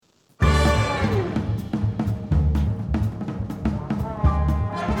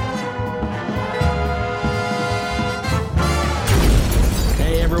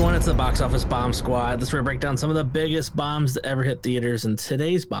the Box Office Bomb Squad. This is where we break down some of the biggest bombs that ever hit theaters, and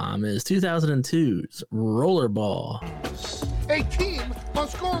today's bomb is 2002's Rollerball. A team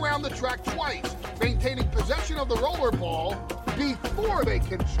must go around the track twice, maintaining possession of the rollerball before they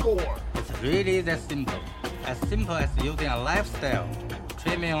can score. It's really that simple. As simple as using a lifestyle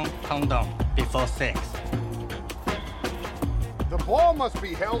premium condom before sex. The ball must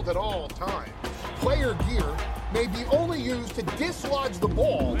be held at all times. Player gear may be only used to dislodge the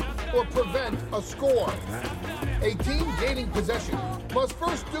ball or prevent a score. A team gaining possession must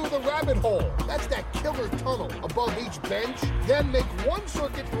first do the rabbit hole. That's that killer tunnel above each bench. Then make one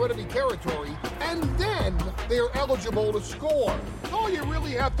circuit through enemy territory, and then they are eligible to score. All you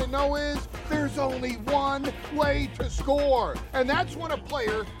really have to know is there's only one way to score, and that's when a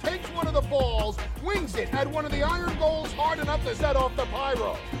player takes one of the balls, wings it at one of the iron goals hard enough to set off the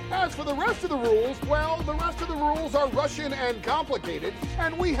pyro. As for the rest of the rules, well, the rest of the rules are Russian and complicated,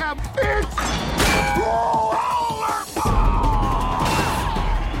 and we have it's Rollerball!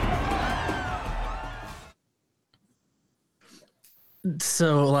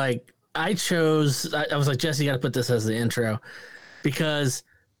 So, like, I was like, Jesse, you got to put this as the intro, because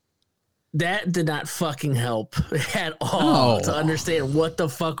that did not fucking help at all to understand what the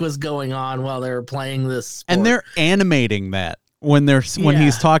fuck was going on while they were playing this sport. And they're animating that when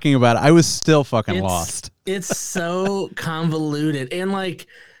he's talking about it. I was still fucking lost. It's so convoluted. And like,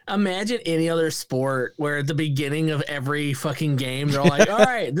 imagine any other sport where at the beginning of every fucking game, they're like, all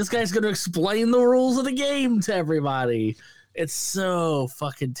right, this guy's going to explain the rules of the game to everybody. It's so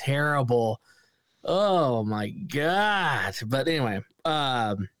fucking terrible. Oh my God. But anyway,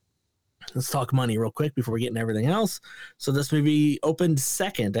 let's talk money real quick before we get into everything else. So this movie opened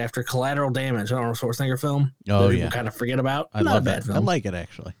second after Collateral Damage, Arnold Schwarzenegger film. Oh, that yeah. People kind of forget about. I Not love a bad that film. I like it,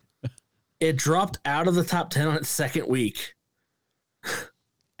 actually. It dropped out of the top 10 on its second week.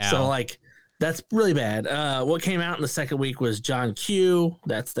 So, like, that's really bad. What came out in the second week was John Q.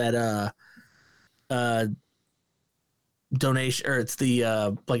 That's that donation, or it's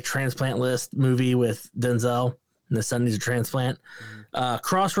the like transplant list movie with Denzel and the son needs a transplant.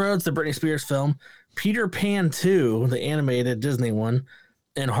 Crossroads, the Britney Spears film. Peter Pan 2, the animated Disney one.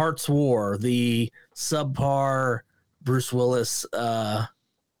 And Heart's War, the subpar Bruce Willis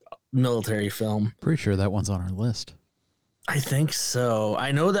military film. Pretty sure that one's on our list. I think so.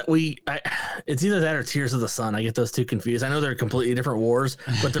 I know that it's either that or Tears of the Sun. I get those two confused. I know they're completely different wars,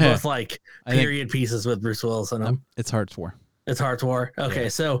 but they're both like period pieces with Bruce Willis in them. It's Heart's War. It's Heart's War. Okay,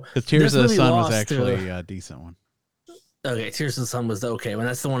 so the Tears of the Sun was actually a decent one. Okay, Tears of the Sun was the okay one.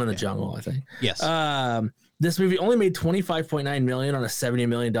 That's the one in the jungle, I think. Yes. This movie only made $25.9 million on a $70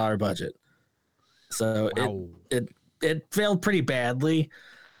 million budget. So it failed pretty badly.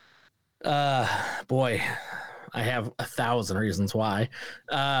 Boy, I have 1,000 reasons why.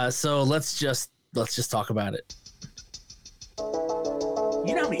 So let's just talk about it.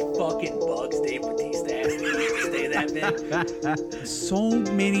 You know how many fucking bugs Dave Bautista has to stay that big? So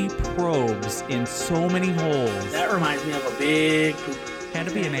many probes in so many holes. That reminds me of a big poop. Had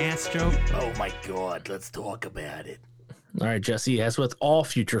to be an ass joke. Oh my God, let's talk about it. All right, Jesse, as with all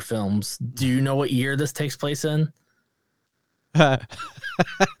future films, do you know what year this takes place in?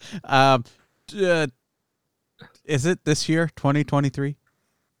 Is it this year, 2023?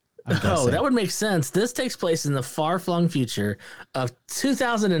 Oh, that would make sense. This takes place in the far-flung future of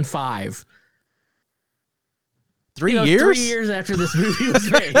 2005. 3 years? 3 years after this movie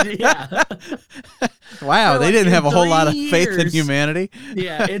was made. Yeah. Wow, they didn't have a whole lot of faith in humanity.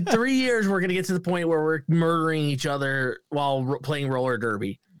 Yeah, in 3 years, we're going to get to the point where we're murdering each other while playing roller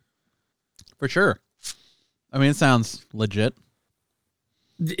derby. For sure. I mean, it sounds legit.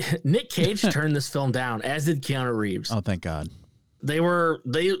 Nick Cage turned this film down, as did Keanu Reeves. Oh, thank God.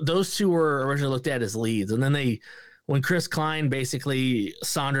 Those two were originally looked at as leads, and then when Chris Klein basically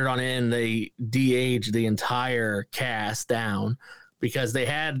sauntered on in, they de-aged the entire cast down because they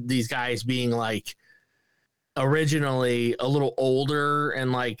had these guys being like originally a little older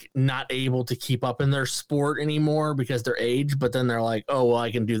and like not able to keep up in their sport anymore because they're aged, but then they're like, oh well,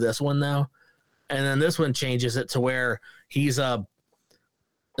 I can do this one now. And then this one changes it to where he's a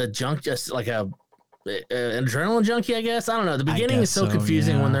junk, just like an adrenaline junkie, I guess. I don't know. The beginning is so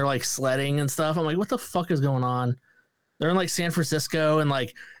confusing when they're like sledding and stuff. I'm like, what the fuck is going on? They're in like San Francisco and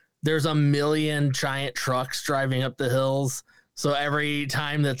like there's a million giant trucks driving up the hills. So every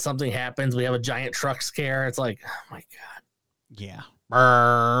time that something happens, we have a giant truck scare. It's like, oh my God. Yeah.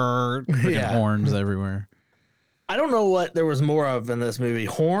 Freaking horns everywhere. I don't know what there was more of in this movie.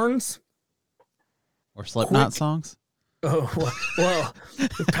 Horns? Or Slipknot songs? well,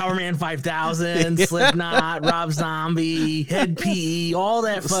 Power Man 5000, Slipknot, Rob Zombie, Head PE, all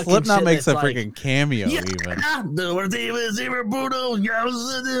that fucking Slipknot shit. makes a like, freaking cameo even.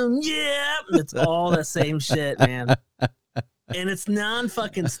 Yeah, it's all the same shit, man. And it's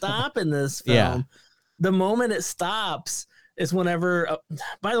non-fucking stop in this film. Yeah. The moment it stops is whenever,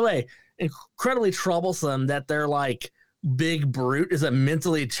 by the way, incredibly troublesome that they're like, Big Brute is a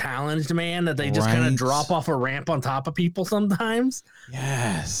mentally challenged man that they just kind of drop off a ramp on top of people sometimes.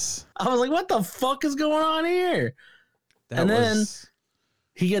 Yes. I was like, what the fuck is going on here? Then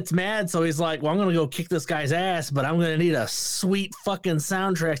he gets mad, so he's like, well, I'm gonna go kick this guy's ass, but I'm gonna need a sweet fucking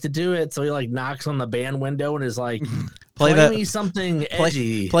soundtrack to do it. So he like knocks on the band window and is like, play me something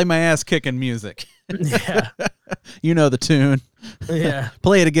edgy. Play my ass kicking music. Yeah. You know the tune. Yeah.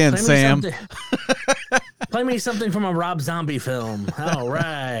 Play it again, Sam. Play me something from a Rob Zombie film. All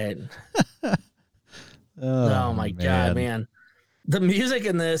right. Oh my God, man. The music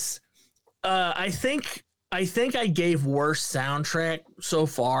in this, I think I gave worse soundtrack so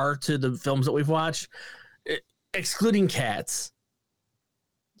far to the films that we've watched, excluding Cats.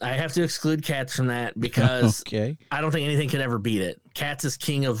 I have to exclude Cats from that because I don't think anything could ever beat it. Cats is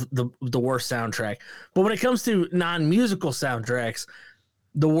king of the worst soundtrack. But when it comes to non-musical soundtracks,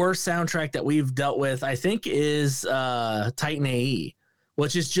 the worst soundtrack that we've dealt with, I think, is Titan AE,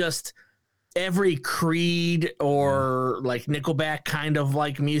 which is just every Creed or like Nickelback kind of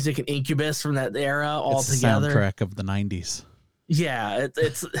like music and Incubus from that era all together. Soundtrack of the 90s. Yeah,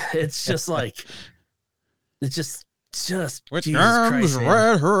 it's just like it's just with Jesus arms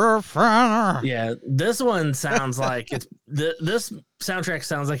Christ, red. Yeah, this one sounds like it's this soundtrack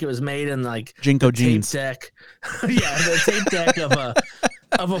sounds like it was made in like Jinko jeans deck. Yeah, the tape deck of a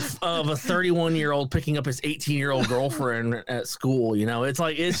 31-year-old picking up his 18-year-old girlfriend at school. You know, it's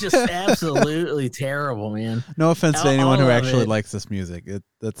like it's just absolutely terrible, man. No offense to anyone who actually likes this music.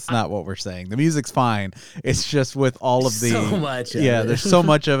 That's not what we're saying. The music's fine. It's just with all of the so much. There's so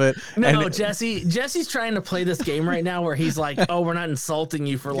much of it. No, Jesse's trying to play this game right now where he's like, "Oh, we're not insulting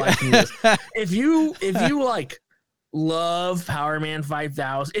you for liking this. If you like love Power Man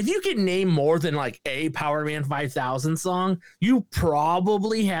 5000, if you can name more than like a Power Man 5000 song, you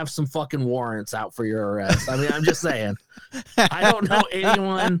probably have some fucking warrants out for your arrest. I mean, I'm just saying. I don't know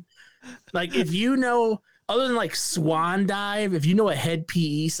anyone like if you know other than like Swan Dive, if you know a Head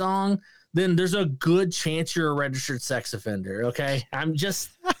PE song, then there's a good chance you're a registered sex offender. Okay, I'm just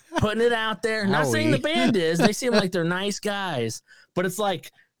putting it out there. Not saying the band is. They seem like they're nice guys, but it's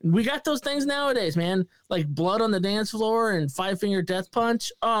like we got those things nowadays, man. Like Blood on the Dance Floor and Five Finger Death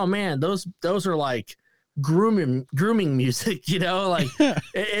Punch. Oh man, those are like grooming music. You know, like it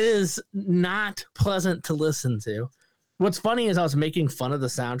is not pleasant to listen to. What's funny is I was making fun of the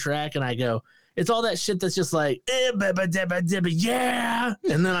soundtrack, and I go, "It's all that shit that's just like yeah,"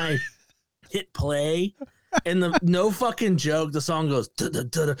 and then I hit play. And no fucking joke, the song goes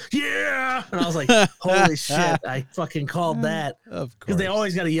yeah, and I was like, "Holy shit!" I fucking called that because they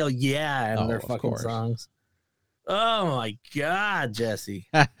always got to yell "yeah" in their fucking songs. Oh my God, Jesse!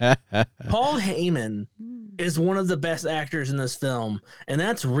 Paul Heyman is one of the best actors in this film, and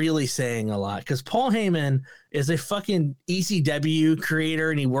that's really saying a lot because Paul Heyman is a fucking ECW creator,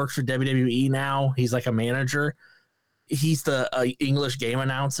 and he works for WWE now. He's like a manager. He's the English game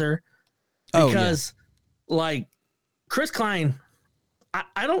announcer because. Like Chris Klein,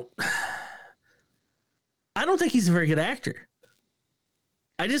 I don't think he's a very good actor.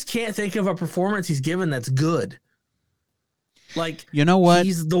 I just can't think of a performance he's given that's good. Like, you know what?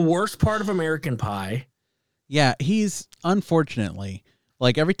 He's the worst part of American Pie. Yeah, he's unfortunately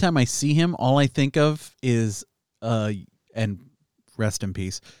like every time I see him, all I think of is and rest in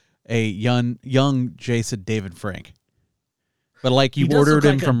peace, a young Jason David Frank. But like you ordered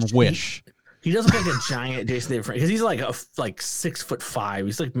him from Wish. He does look like a giant Jason David Frank because he's like 6'5".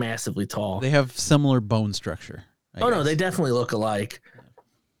 He's like massively tall. They have similar bone structure. I guess. No, they definitely look alike.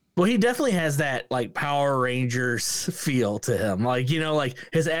 Well, he definitely has that like Power Rangers feel to him. Like, you know, like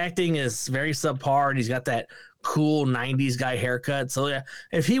his acting is very subpar and he's got that cool 90s guy haircut. So yeah,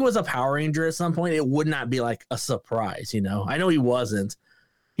 if he was a Power Ranger at some point, it would not be like a surprise, you know. I know he wasn't.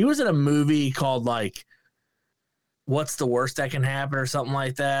 He was in a movie called like What's the Worst That Can Happen or something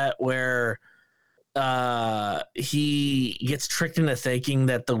like that, where he gets tricked into thinking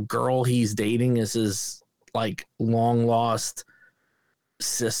that the girl he's dating is his like long lost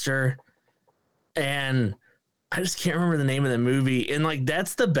sister, and I just can't remember the name of the movie. And like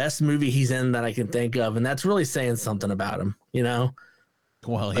that's the best movie he's in that I can think of, and that's really saying something about him, you know.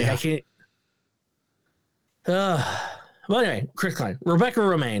 Well, like, yeah. I can't. Well, anyway, Chris Klein, Rebecca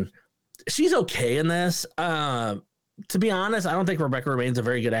Romaine, she's okay in this. to be honest, I don't think Rebecca Romijn's a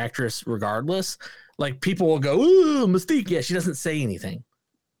very good actress regardless. Like, people will go, ooh, Mystique. Yeah, she doesn't say anything.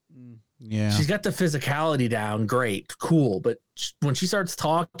 Yeah. She's got the physicality down. Great. Cool. But when she starts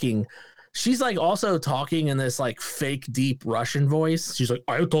talking, she's like also talking in this like fake deep Russian voice. She's like,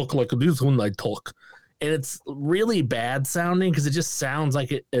 I talk like this when I talk. And it's really bad sounding because it just sounds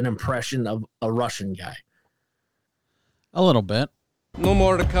like an impression of a Russian guy. A little bit. No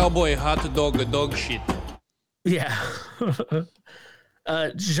more cowboy hot dog shit. Yeah.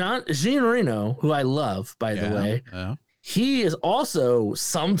 Jean Reno, who I love, by the way, he is also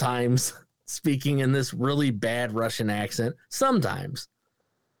sometimes speaking in this really bad Russian accent. Sometimes.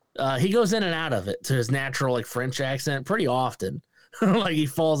 He goes in and out of it to his natural like French accent pretty often. Like he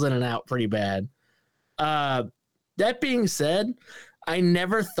falls in and out pretty bad. That being said, I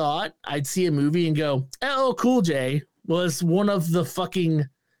never thought I'd see a movie and go, LL Cool J was one of the fucking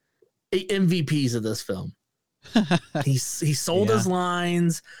MVPs of this film. He sold his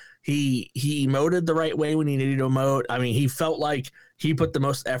lines. He emoted the right way when he needed to emote. I mean, he felt like he put the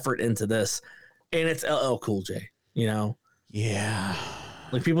most effort into this, and it's LL Cool J, you know? Yeah.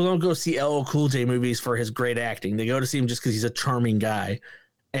 Like, people don't go see LL Cool J movies for his great acting. They go to see him just because he's a charming guy.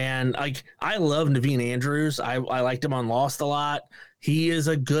 And like, I love Naveen Andrews. I liked him on Lost a lot. He is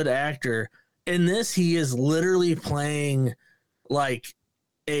a good actor. In this, he is literally playing like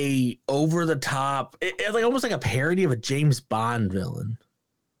a over the top, like almost like a parody of a James Bond villain.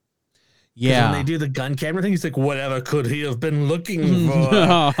 Yeah. When they do the gun camera thing, he's like, whatever could he have been looking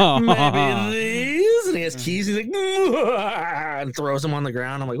for? Maybe these. And he has keys. He's like, and throws them on the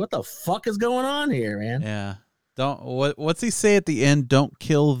ground. I'm like, what the fuck is going on here, man? Yeah. What's he say at the end? Don't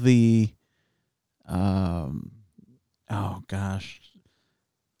kill the oh gosh.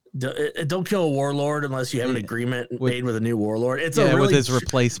 Don't kill a warlord unless you have an agreement made with a new warlord. It's a really with his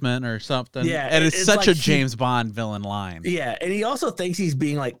replacement or something. Yeah, and it's such like a James Bond villain line. Yeah, and he also thinks he's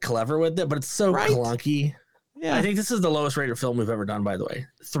being like clever with it, but it's so clunky. Yeah, I think this is the lowest rated film we've ever done. By the way,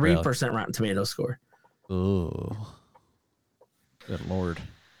 3% Rotten Tomatoes score. Ooh, good lord.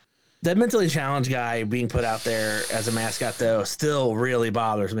 That mentally challenged guy being put out there as a mascot, though, still really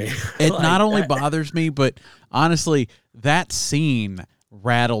bothers me. It like, not only bothers me, but honestly, that scene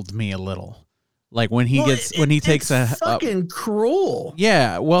rattled me a little. Like when he takes a fucking cruel.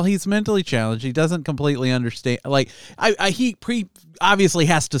 Yeah, well, he's mentally challenged. He doesn't completely understand. Like he obviously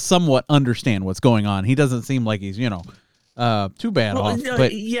has to somewhat understand what's going on. He doesn't seem like he's too bad off.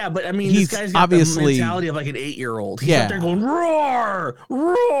 But yeah, but I mean, he's this guy's got obviously the mentality of like an 8-year-old. He's up there going roar,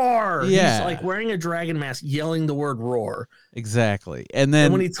 roar. Yeah, he's like wearing a dragon mask, yelling the word roar. Exactly, and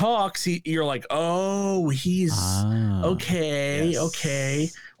then when he talks, you're like, oh, he's okay.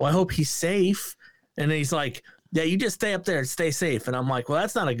 Well, I hope he's safe. And then he's like, yeah, you just stay up there and stay safe. And I'm like, well,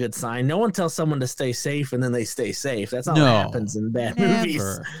 that's not a good sign. No one tells someone to stay safe and then they stay safe. That's not what happens in bad movies.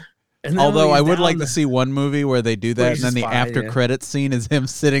 Although I would like to see one movie where they do that, and then the after credits scene is him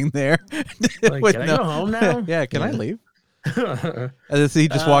sitting there. Like, can I go home now? Yeah, can I leave? And then he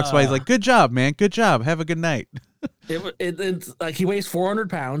just walks by. He's like, "Good job, man. Good job. Have a good night." It's like he weighs 400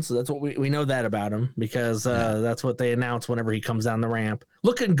 pounds. So that's what we know that about him because that's what they announce whenever he comes down the ramp.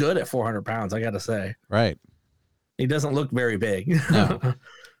 Looking good at 400 pounds, I got to say. Right. He doesn't look very big. No.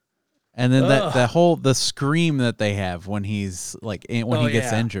 And then the scream that they have when he's like he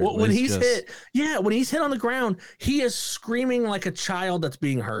gets injured. When he's hit on the ground, he is screaming like a child that's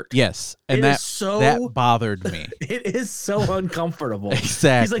being hurt. Yes, and that bothered me. It is so uncomfortable.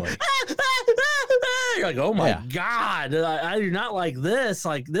 Exactly. He's like, you're like, oh my god, I do not like this.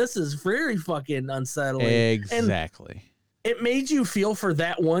 Like this is very fucking unsettling. Exactly. And it made you feel for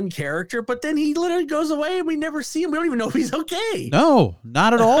that one character, but then he literally goes away and we never see him. We don't even know if he's okay. No,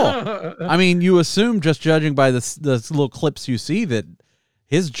 not at all. I mean, you assume just judging by the little clips you see that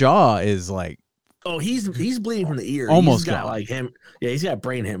his jaw is like, oh, he's bleeding from the ear. Almost got like him. Yeah, he's got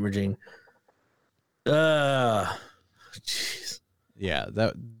brain hemorrhaging. Jeez. Yeah,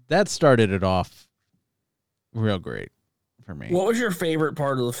 that started it off real great for me. What was your favorite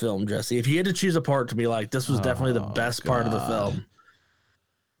part of the film, Jesse? If you had to choose a part to be like, this was definitely the best part of the film.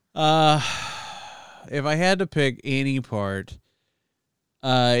 If I had to pick any part,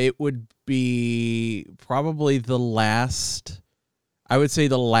 it would be probably the last. I would say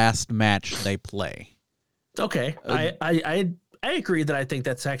the last match they play. Okay, I agree that I think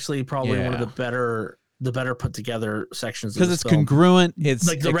that's actually probably one of the better put together sections because it's congruent. It's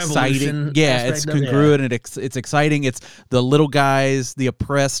like the exciting. Yeah, it's congruent and it's exciting. It's the little guys, the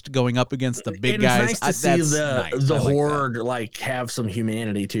oppressed going up against the big guys. It's nice to see the horde like have some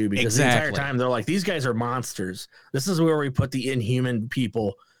humanity too, because the entire time they're like, these guys are monsters. This is where we put the inhuman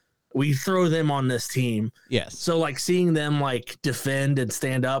people we throw them on this team. Yes. So like seeing them like defend and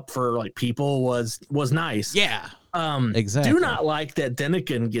stand up for like people was nice. Yeah. Exactly. Do not like that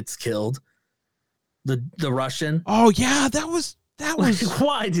Denikin gets killed. The Russian. Oh yeah, that was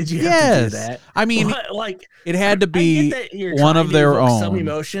Why did you have to do that? I mean, like it had to I be get that you're one trying of to their evoke own. some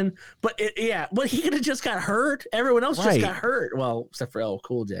emotion, but but he could have just got hurt. Everyone else just got hurt. Well, except for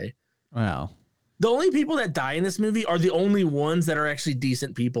Cool J. Wow. The only people that die in this movie are the only ones that are actually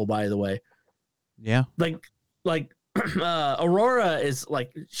decent people, by the way. Yeah. Like Aurora is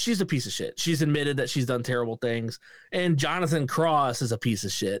like, she's a piece of shit. She's admitted that she's done terrible things. And Jonathan Cross is a piece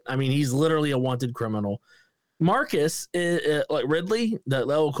of shit. I mean, he's literally a wanted criminal. Marcus, like Ridley, the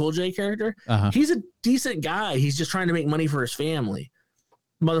LL Cool J character, he's a decent guy. He's just trying to make money for his family.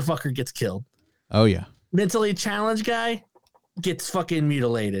 Motherfucker gets killed. Oh, yeah. Mentally challenged guy gets fucking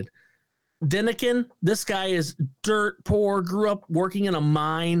mutilated. Denikin, this guy is dirt poor, grew up working in a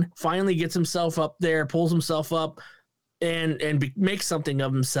mine, finally gets himself up there, pulls himself up, and makes something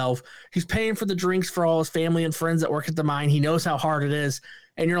of himself. He's paying for the drinks for all his family and friends that work at the mine. He knows how hard it is.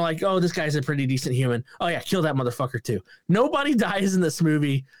 And you're like, oh, this guy's a pretty decent human. Oh, yeah, kill that motherfucker, too. Nobody dies in this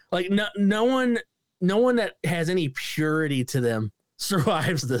movie. Like, no one that has any purity to them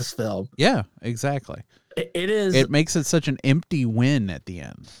survives this film. Yeah, exactly. It makes it such an empty win at the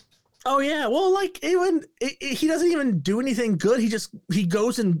end. Oh yeah, well, like he doesn't even do anything good. He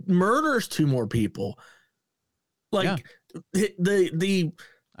goes and murders 2 more people. Like the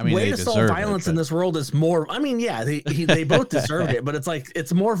way to solve violence in this world is more. I mean, yeah, they both deserved it, but it's like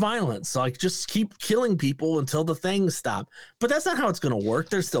it's more violence. So like just keep killing people until the things stop. But that's not how it's gonna work.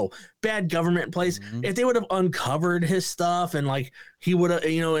 There's still bad government in place. Mm-hmm. If they would have uncovered his stuff and like he would have,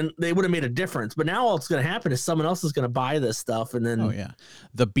 and they would have made a difference. But now all that's gonna happen is someone else is gonna buy this stuff, and then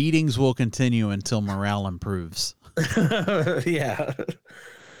the beatings will continue until morale improves. Yeah.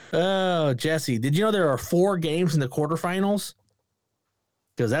 Oh, Jesse, did you know there are 4 games in the quarterfinals?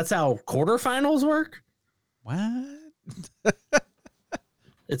 Because that's how quarterfinals work. What?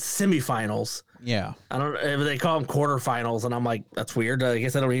 It's semifinals. Yeah. I don't know. They call them quarterfinals, and I'm like, that's weird. I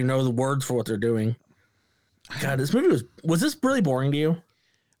guess I don't even know the words for what they're doing. God, this movie was this really boring to you?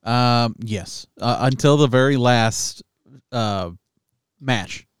 Yes. Until the very last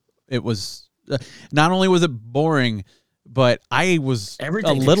match. It was not only was it boring, but I was a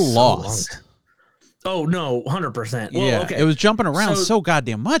little lost. Oh, no, 100%. Well, yeah, okay. It was jumping around so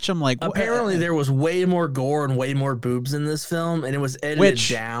goddamn much. I'm like, apparently there was way more gore and way more boobs in this film, and it was edited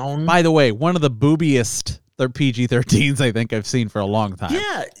down. By the way, one of the boobiest PG-13s I think I've seen for a long time.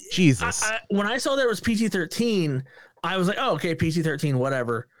 Yeah. Jesus. When I saw there was PG-13, I was like, oh, okay, PG-13,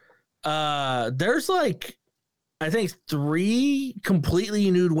 whatever. There's like, I think 3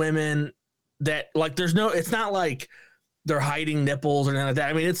 completely nude women that like, it's not like they're hiding nipples or anything like that.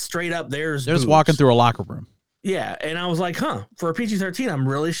 I mean, it's straight up. They're just walking through a locker room. Yeah. And I was like, for a PG-13, I'm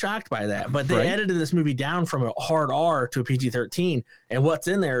really shocked by that. But they edited this movie down from a hard R to a PG-13. And what's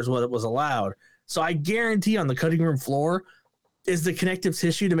in there is what was allowed. So I guarantee on the cutting room floor is the connective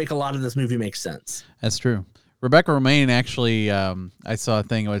tissue to make a lot of this movie make sense. That's true. Rebecca Romijn actually, I saw a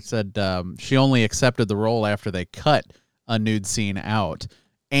thing which said she only accepted the role after they cut a nude scene out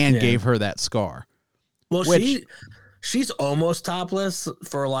and gave her that scar. Well, she's almost topless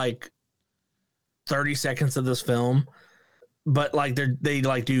for like 30 seconds of this film, but like they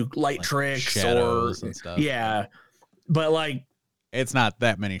like do light tricks or and stuff. Yeah, but like it's not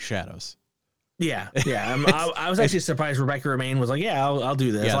that many shadows. Yeah. I was actually surprised Rebecca Romijn was like, yeah, I'll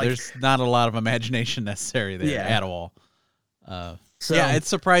do this. Yeah, like, there's not a lot of imagination necessary there at all. So, yeah, it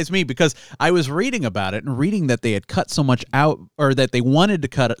surprised me because I was reading about it and reading that they had cut so much out, or that they wanted to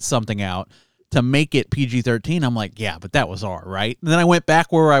cut something out to make it PG-13. I'm like, yeah, but that was R, right? And then I went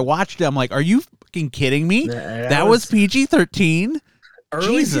back where I watched it. I'm like, are you fucking kidding me? That was PG-13?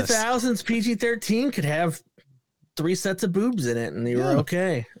 Early 2000s PG-13 could have 3 sets of boobs in it, and they were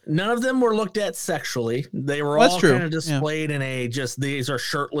okay. None of them were looked at sexually. They were all kind of displayed in a these are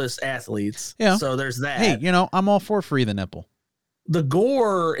shirtless athletes. Yeah. So there's that. Hey, I'm all for free the nipple. The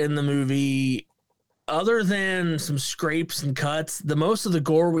gore in the movie, other than some scrapes and cuts, the most of the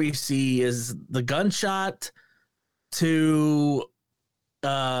gore we see is the gunshot to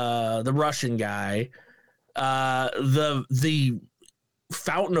the Russian guy, the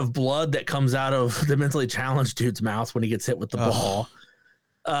fountain of blood that comes out of the mentally challenged dude's mouth when he gets hit with the ball.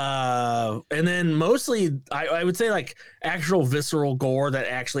 And then mostly I would say like actual visceral gore that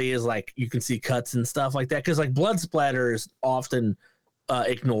actually is like you can see cuts and stuff like that, because like blood splatter is often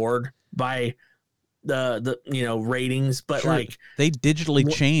ignored by the ratings, but like they digitally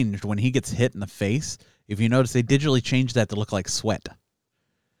changed when he gets hit in the face. If you notice, they digitally changed that to look like sweat.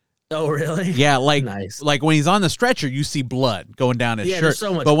 Oh, really? Yeah, like Nice. like when he's on the stretcher, you see blood going down his Yeah, shirt. there's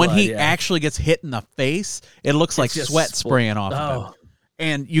so much but when blood, he yeah. actually gets hit in the face, it looks like just sweat spraying off of him. Oh,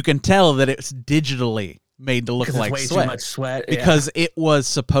 And you can tell that it's digitally made to look because like it's way sweat. too much sweat. Yeah. Because it was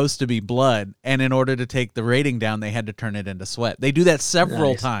supposed to be blood, and in order to take the rating down, they had to turn it into sweat. They do that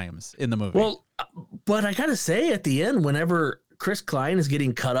several times in the movie. Well, but I gotta say, at the end, whenever Chris Klein is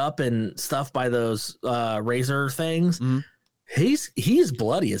getting cut up and stuff by those razor things, he's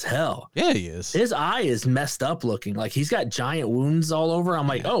bloody as hell. Yeah, he is. His eye is messed up looking. Like he's got giant wounds all over. I'm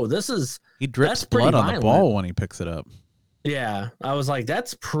like, oh, this is He drips that's pretty blood on the violent. ball when he picks it up. Yeah, I was like,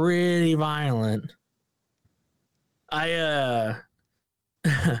 that's pretty violent. I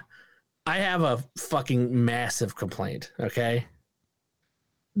I have a fucking massive complaint, okay?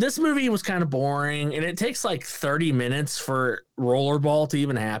 This movie was kind of boring, and it takes like 30 minutes for Rollerball to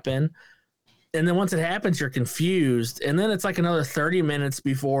even happen. And then once it happens, you're confused. And then it's like another 30 minutes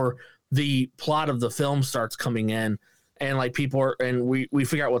before the plot of the film starts coming in. And like people are, and we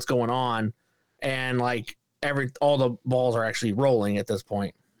figure out what's going on. And like all the balls are actually rolling at this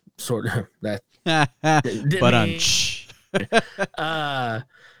point. Sort of that. But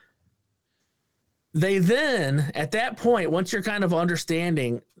They then, at that point, once you're kind of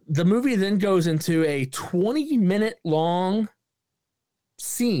understanding, the movie then goes into a 20-minute long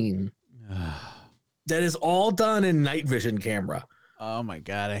scene that is all done in night vision camera. Oh my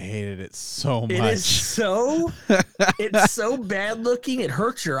God, I hated it so much. It is so it's so bad looking. It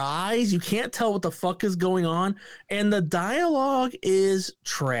hurts your eyes. You can't tell what the fuck is going on, and the dialogue is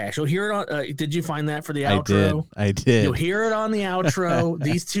trash. You'll hear it on. Did you find that for the outro? I did. You'll hear it on the outro.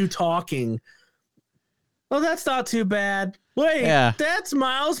 These two talking. Oh, that's not too bad. Wait, that's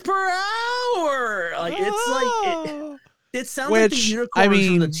miles per hour. Like it's like it sounds like the unicorns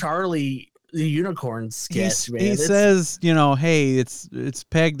from the Charlie the unicorn sketch, man. He says, hey, it's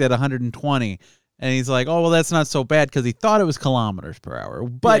pegged at 120. And he's like, oh, well, that's not so bad because he thought it was kilometers per hour.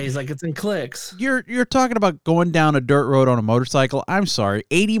 But he's like, it's in clicks. You're talking about going down a dirt road on a motorcycle. I'm sorry,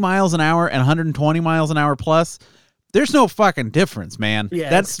 80 miles an hour and 120 miles an hour plus. There's no fucking difference, man. Yeah,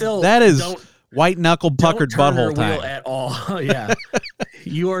 that is white knuckle puckered butthole time wheel at all. Yeah,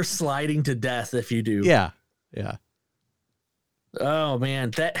 you are sliding to death if you do. Yeah. Oh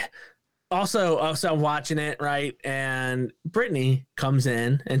man, that. Also, I'm watching it, right? And Brittany comes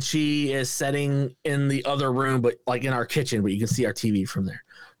in and she is sitting in the other room, but like in our kitchen, but you can see our TV from there,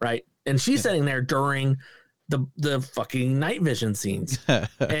 right? And she's sitting there during the fucking night vision scenes.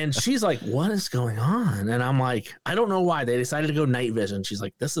 And she's like, what is going on? And I'm like, I don't know why they decided to go night vision. She's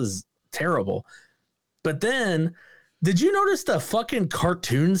like, this is terrible. But then, did you notice the fucking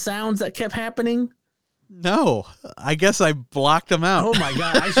cartoon sounds that kept happening? No, I guess I blocked them out. Oh my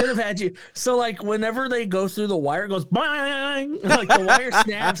God, I should have had you. So like whenever they go through the wire, it goes boing, like the wire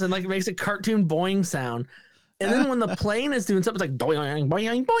snaps and like it makes a cartoon boing sound. And then when the plane is doing something, it's like boing,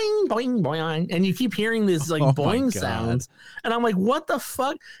 boing, boing, boing, boing. And you keep hearing these like boing sounds. And I'm like, what the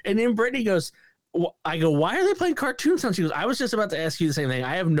fuck? And then Brittany goes, I go, why are they playing cartoon sounds? She goes, I was just about to ask you the same thing.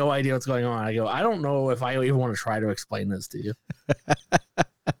 I have no idea what's going on. I go, I don't know if I even want to try to explain this to you.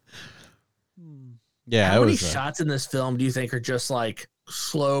 Yeah. How many shots in this film do you think are just like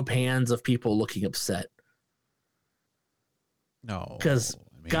slow pans of people looking upset? No. Because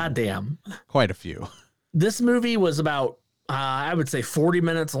goddamn. Quite a few. This movie was about, I would say 40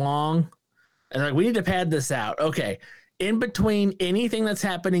 minutes long. And like, we need to pad this out. Okay. In between anything that's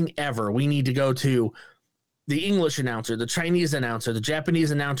happening ever, we need to go to the English announcer, the Chinese announcer, the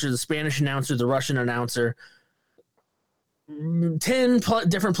Japanese announcer, the Spanish announcer, the Russian announcer, 10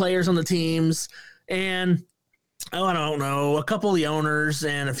 different players on the teams. And I don't know, a couple of the owners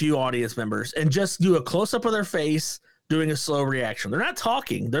and a few audience members, and just do a close up of their face doing a slow reaction. They're not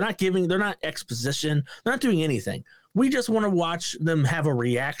talking. They're not exposition. They're not doing anything. We just want to watch them have a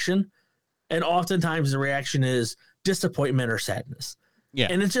reaction. And oftentimes the reaction is disappointment or sadness. Yeah.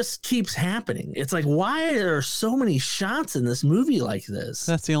 And it just keeps happening. It's like, why are there so many shots in this movie like this?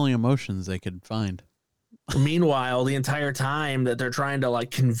 That's the only emotions they could find. Meanwhile, the entire time that they're trying to like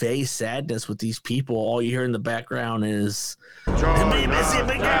convey sadness with these people, all you hear in the background is oh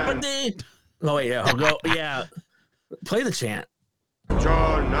wait, yeah, go, yeah. Play the chant.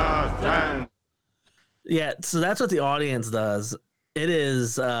 Jonathan. Yeah, so that's what the audience does. It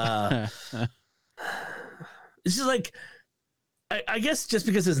is it's just like I guess just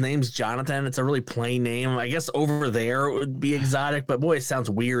because his name's Jonathan, it's a really plain name. I guess over there it would be exotic, but boy, it sounds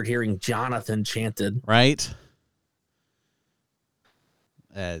weird hearing Jonathan chanted. Right?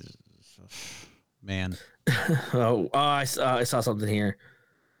 Man. I saw something here.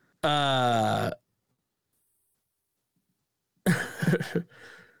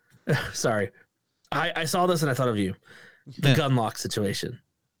 Sorry. I saw this and I thought of you. The gun lock situation.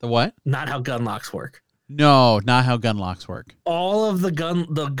 The what? Not how gun locks work. No, not how gun locks work. All of the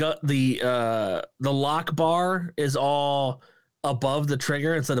lock bar is all above the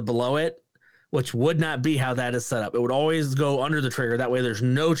trigger instead of below it, which would not be how that is set up. It would always go under the trigger. That way there's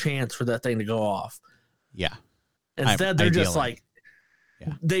no chance for that thing to go off. Yeah. Instead, they're just like,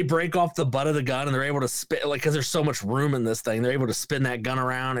 yeah. They break off the butt of the gun and they're able to spin, like, because there's so much room in this thing, they're able to spin that gun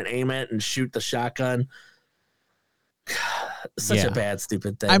around and aim it and shoot the shotgun. Such a bad,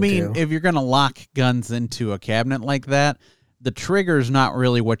 stupid thing. I mean, if you're going to lock guns into a cabinet like that, the trigger's not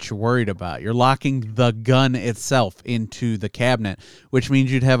really what you're worried about. You're locking the gun itself into the cabinet, which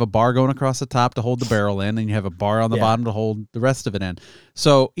means you'd have a bar going across the top to hold the barrel in, and you have a bar on the bottom to hold the rest of it in.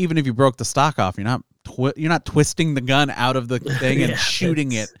 So even if you broke the stock off, you're not twisting the gun out of the thing and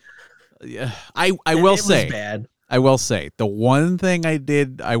shooting it. I will say, bad. I will say, the one thing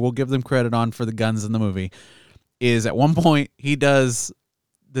I will give them credit on for the guns in the movie is at one point he does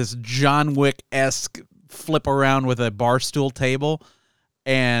this John Wick-esque flip around with a bar stool table,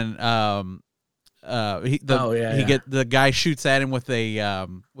 and the guy shoots at him with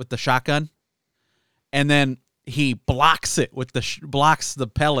the shotgun, and then he blocks it with blocks the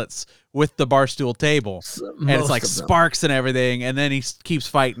pellets with the bar stool table, and it's like sparks and everything, and then he keeps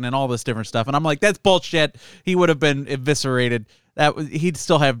fighting and all this different stuff, and I'm like, that's bullshit. He would have been eviscerated. He'd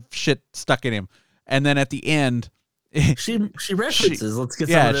still have shit stuck in him. And then at the end, she references, let's get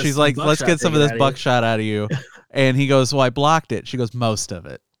some of this. She's like, let's get some of this buckshot out of you. And he goes, well, I blocked it. She goes, most of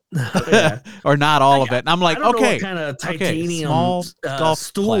it. Or not all of it. And I'm like, I don't know okay. what kind of titanium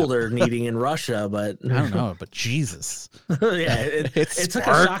stool they're needing in Russia, but I don't know, but Jesus. It took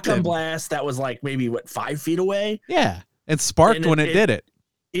a shotgun blast that was like maybe 5 feet away. Yeah. It sparked when it did it.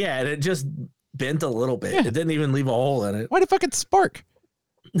 Yeah, and it just bent a little bit. Yeah. It didn't even leave a hole in it. Why'd it fucking spark?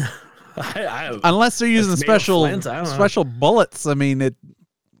 Unless they're using special bullets. I mean,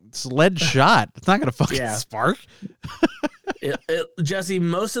 it's lead shot. It's not gonna fucking spark. Jesse,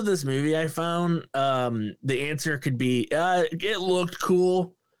 most of this movie I found, the answer could be it looked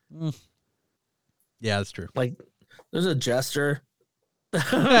cool. Yeah, that's true. Like there's a jester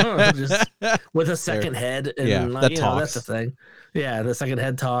just with a second head, and that's the thing. Yeah, the second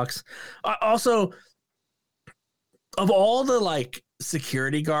head talks. Also, of all the like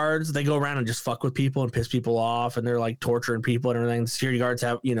security guards, they go around and just fuck with people and piss people off, and they're like torturing people and everything. The security guards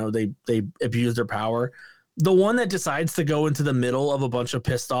have, they abuse their power. The one that decides to go into the middle of a bunch of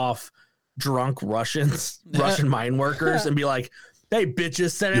pissed off, drunk Russian mine workers and be like, "Hey,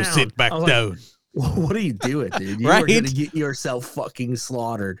 bitches, sit down. You sit back down." Like, what are you doing, dude? You are gonna get yourself fucking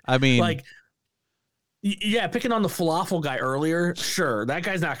slaughtered. I mean, like, yeah, picking on the falafel guy earlier, sure, that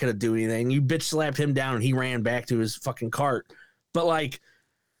guy's not gonna do anything. You bitch slapped him down and he ran back to his fucking cart. But like,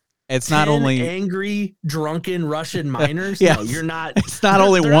 it's not only angry, drunken Russian miners. Yeah, no, you're not. It's not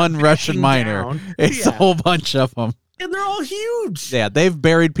only one Russian miner. Down. It's a whole bunch of them, and they're all huge. Yeah, they've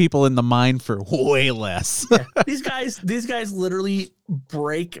buried people in the mine for way less. Yeah. These guys literally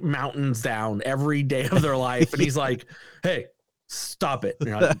break mountains down every day of their life, and he's like, "Hey, stop it!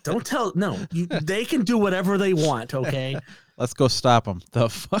 Don't tell. No, they can do whatever they want. Okay." Let's go stop them. The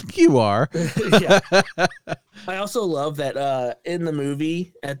fuck you are. Yeah. I also love that in the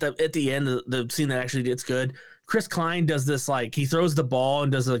movie at the end, the scene that actually gets good, Chris Klein does this, like, he throws the ball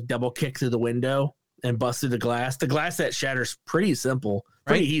and does a double kick through the window and busts through the glass. The glass that shatters pretty simple,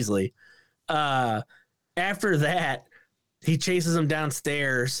 pretty easily. After that, he chases him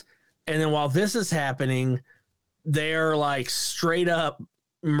downstairs, and then while this is happening, they're like straight up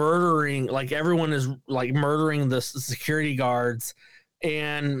murdering, like everyone is like murdering the security guards,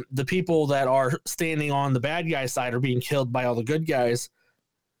 and the people that are standing on the bad guy side are being killed by all the good guys.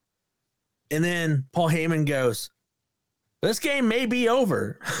 And then Paul Heyman goes, "This game may be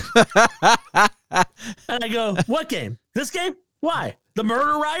over." And I go, "What game? This game? Why? The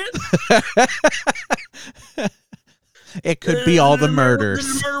murder riot?" It could be all the murders.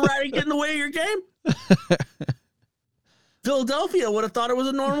 Did the murder riot get in the way of your game? Philadelphia would have thought it was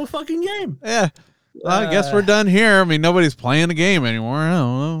a normal fucking game. Yeah. Well, I guess we're done here. I mean, nobody's playing the game anymore. I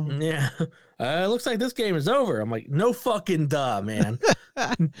don't know. Yeah. It looks like this game is over. I'm like, no fucking duh, man.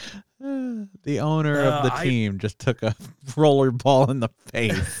 The owner of the team just took a rollerball in the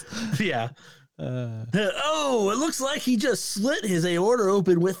face. Yeah. It looks like he just slit his aorta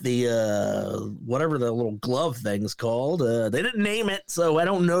open with the whatever the little glove thing's called. They didn't name it, so I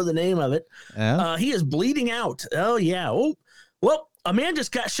don't know the name of it. Yeah. He is bleeding out. Oh yeah. Oh, well, a man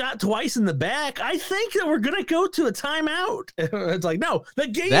just got shot twice in the back. I think that we're going to go to a timeout. It's like, no, the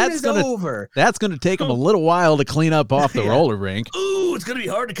game is over. That's going to take them a little while to clean up off the roller rink. Ooh, it's going to be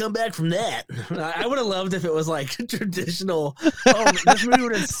hard to come back from that. I would have loved if it was like traditional. Oh, this movie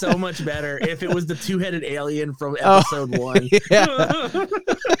would have been so much better if it was the two-headed alien from episode 1. Yeah.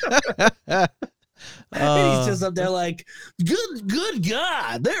 And he's just up there like, good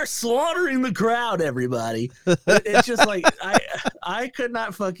God, they're slaughtering the crowd, everybody. It's just like, I could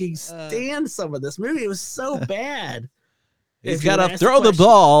not fucking stand some of this movie. It was so bad. He's got to throw the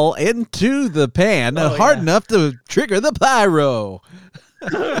ball into the pan hard enough to trigger the pyro.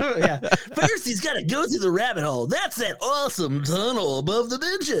 Yeah. First, he's got to go through the rabbit hole. That's that awesome tunnel above the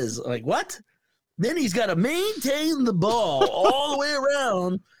benches. Like, what? Then he's got to maintain the ball all the way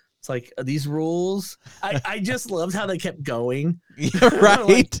around. It's like, these rules. I just loved how they kept going. Right.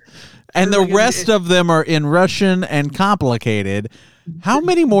 Like, and the rest of them are in Russian and complicated. How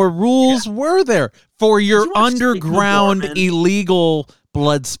many more rules were there for your underground illegal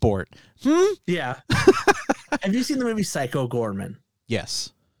blood sport? Yeah. Have you seen the movie Psycho Gorman?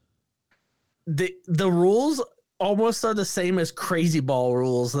 Yes. The rules almost are the same as Crazy Ball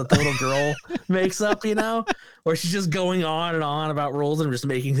rules that the little girl makes up, where she's just going on and on about rules and just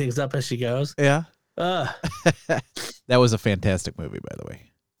making things up as she goes. Yeah. That was a fantastic movie, by the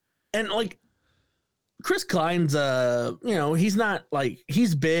way. And like Chris Klein's, he's not like,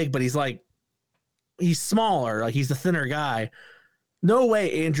 he's big, but he's smaller. Like he's the thinner guy. No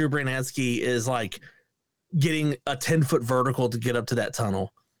way Andrew Branansky is like getting a 10-foot vertical to get up to that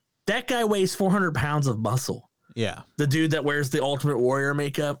tunnel. That guy weighs 400 pounds of muscle. Yeah. The dude that wears the Ultimate Warrior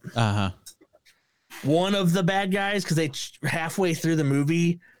makeup. Uh-huh. One of the bad guys, because they halfway through the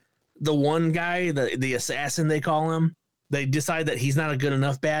movie, the one guy, the assassin they call him, they decide that he's not a good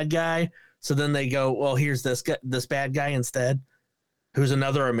enough bad guy. So then they go, well, here's this bad guy instead, who's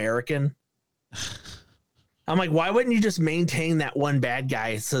another American. I'm like, why wouldn't you just maintain that one bad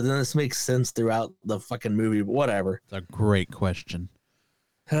guy? So then this makes sense throughout the fucking movie, but whatever. It's a great question.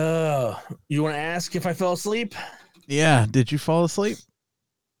 Oh, you want to ask if I fell asleep? Yeah. Did you fall asleep?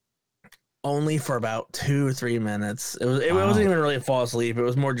 Only for about 2 or 3 minutes. It wasn't even really a fall asleep. It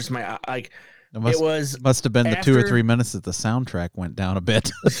was more just my like. It must have been the 2 or 3 minutes that the soundtrack went down a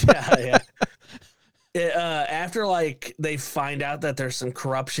bit. Yeah. After like they find out that there's some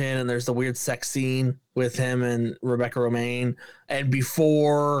corruption and there's the weird sex scene with him and Rebecca Romijn, and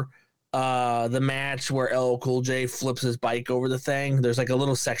before the match where LL Cool J flips his bike over the thing, there's like a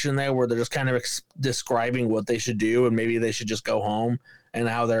little section there where they're just kind of describing what they should do and maybe they should just go home and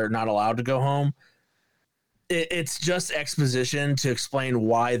how they're not allowed to go home. It's just exposition to explain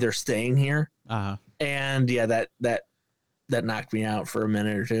why they're staying here. Uh-huh. And yeah, that knocked me out for a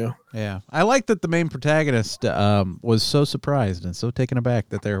minute or two. Yeah. I like that the main protagonist was so surprised and so taken aback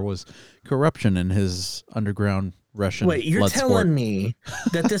that there was corruption in his underground Russian blood sport. Wait, you're telling me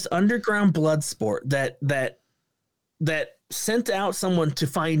that this underground blood sport that sent out someone to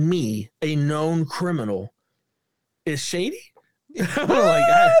find me, a known criminal, is shady?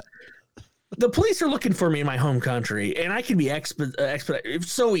 The police are looking for me in my home country, and I can be expedite. It's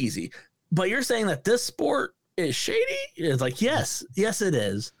so easy. But you're saying that this sport is shady? It's like, yes, it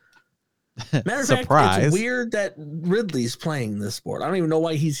is. Matter of fact, it's weird that Ridley's playing this sport. I don't even know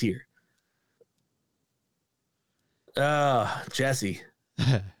why he's here. Jesse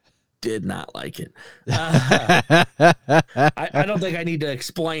did not like it. I don't think I need to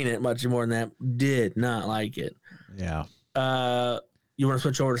explain it much more than that. Did not like it. Yeah. You want to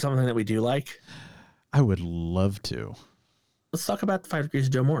switch over to something that we do like? I would love to. Let's talk about the 5 Degrees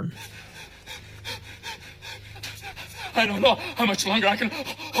of Joe Morton. I don't know how much longer I can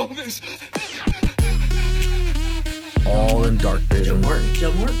hold this. All in dark vision.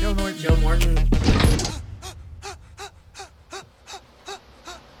 Joe Morton.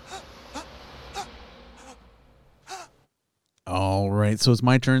 All right, so it's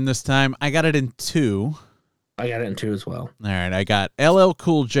my turn this time. I got it in 2. I got it in 2 as well. All right, I got LL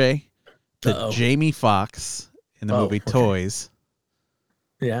Cool J to Jamie Foxx in the movie Toys.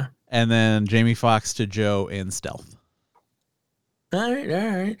 Yeah. And then Jamie Foxx to Joe in Stealth. All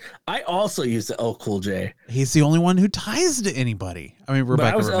right. I also used the L Cool J. He's the only one who ties to anybody. I mean,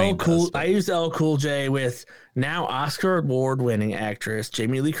 Rebecca Romijn does. I used L Cool J with now Oscar award-winning actress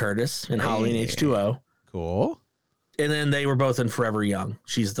Jamie Lee Curtis in Halloween H2O. Cool. And then they were both in Forever Young.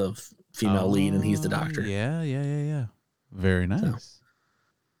 She's the female lead, and he's the doctor. Yeah. Very nice. So.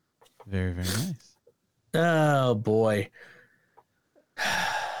 Very, very nice. Oh, boy.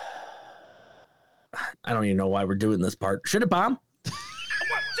 I don't even know why we're doing this part. Should it bomb? 1,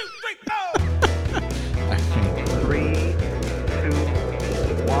 2, 3, go! 3, 2,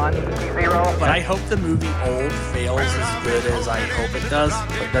 But I hope the movie Old fails as good as I hope it does.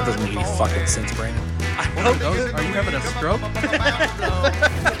 But that doesn't make any fucking sense, Brandon. I hope Are you having a stroke?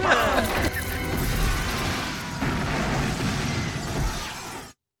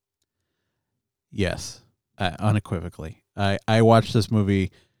 Yes, unequivocally. I watched this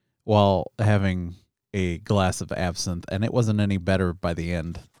movie while having a glass of absinthe, and it wasn't any better by the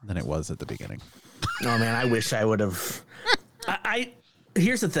end than it was at the beginning. Oh man, I wish I would have.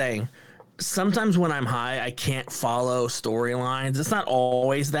 Here's the thing. Sometimes when I'm high, I can't follow storylines. It's not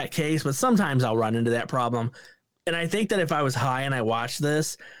always that case, but sometimes I'll run into that problem. And I think that if I was high and I watched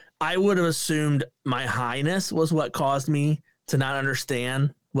this, I would have assumed my highness was what caused me to not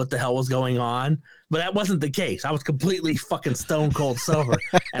understand what the hell was going on. But that wasn't the case. I was completely fucking stone cold sober,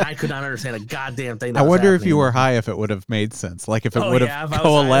 and I could not understand a goddamn thing. I wonder if you were high, if it would have made sense. Like if it would have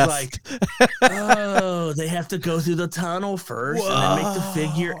coalesced. Oh, they have to go through the tunnel first. Whoa, and then make the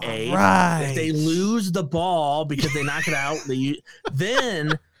figure 8. Right. If they lose the ball because they knock it out,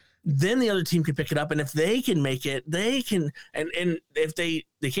 then the other team can pick it up. And if they can make it, they can. And if they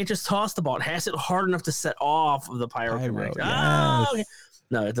can't just toss the ball, it has it hard enough to set off of the pyro. Yes. Oh, okay.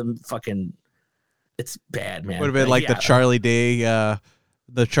 No, it's a fucking. It's bad, man. Would have been like the Charlie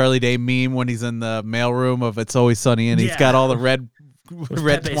Day meme when he's in the mailroom of It's Always Sunny and he's got all the red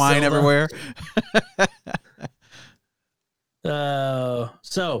twine everywhere.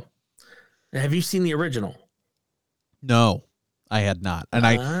 So have you seen the original? No, I had not. And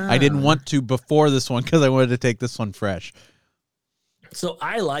I didn't want to before this one because I wanted to take this one fresh. So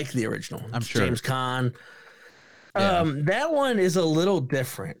I like the original. I'm sure. James Caan. Yeah. That one is a little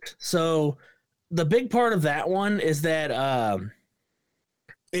different. So the big part of that one is that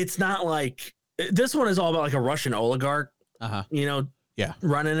it's not like this one is all about like a Russian oligarch, running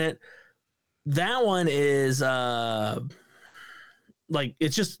it. That one is like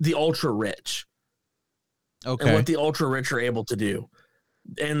it's just the ultra rich. Okay. And what the ultra rich are able to do.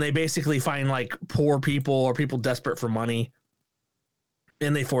 And they basically find like poor people or people desperate for money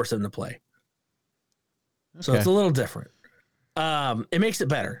and they force them to play. Okay. So it's a little different. It makes it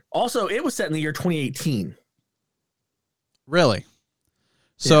better. Also, it was set in the year 2018. Really?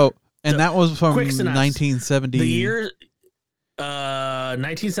 So, and that was from 1970. The year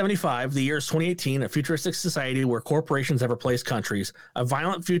 1975, the year is 2018, a futuristic society where corporations have replaced countries. A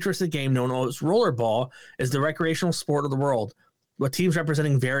violent futuristic game known as Rollerball is the recreational sport of the world, with teams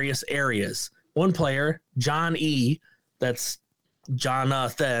representing various areas. One player, John E., that's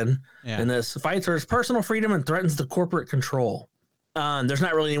Jonathan, and this fights for his personal freedom and threatens the corporate control. There's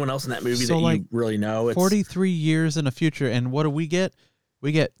not really anyone else in that movie that you really know. It's 43 years in the future, and what do we get?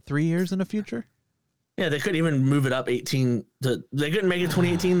 We get 3 years in the future? Yeah, they couldn't even move it up 18 to. They couldn't make it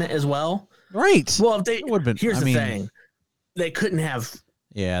 2018 as well. Right. Well, if they would have been. Here's the thing: they couldn't have.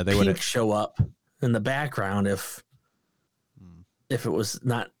 Yeah, they would show up in the background if it was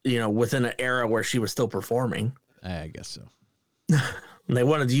not within an era where she was still performing. I guess so. And they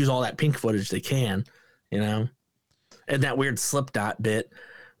wanted to use all that pink footage they can, and that weird Slipknot bit.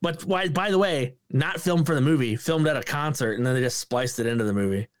 But by the way, not filmed for the movie, filmed at a concert, and then they just spliced it into the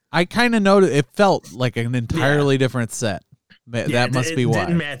movie. I kind of noticed it felt like an entirely different set. That must be why. It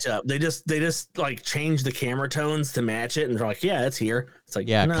didn't match up. They just like changed the camera tones to match it, and they're like, "Yeah, it's here." It's like,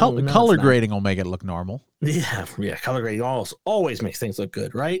 color grading will make it look normal. Yeah, color grading always makes things look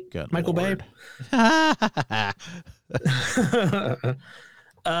good, right? Good Michael Bay.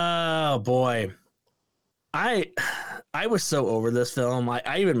 Oh boy, I was so over this film.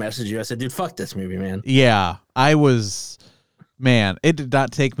 I even messaged you. I said, "Dude, fuck this movie, man." Yeah, I was. Man, it did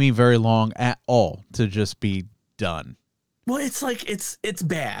not take me very long at all to just be done. Well, it's like it's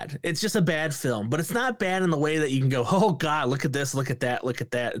bad. It's just a bad film, but it's not bad in the way that you can go, "Oh God, look at this, look at that, look at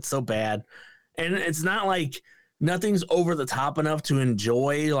that." It's so bad, and it's not like nothing's over the top enough to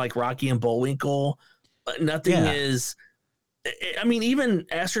enjoy, like Rocky and Bullwinkle. Nothing is. I mean, even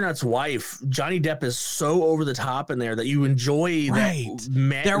Astronaut's Wife, Johnny Depp is so over the top in there that you enjoy that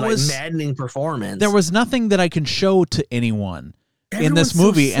maddening performance. There was nothing that I can show to anyone in this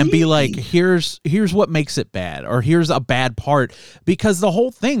movie and be like, here's what makes it bad, or here's a bad part, because the whole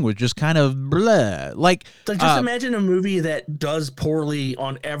thing was just kind of blah. Like just imagine a movie that does poorly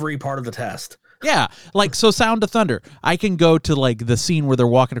on every part of the test. Yeah, like, so Sound of Thunder. I can go to, like, the scene where they're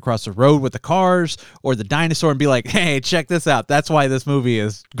walking across the road with the cars or the dinosaur and be like, hey, check this out. That's why this movie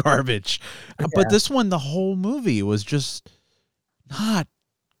is garbage. Yeah. But this one, the whole movie was just not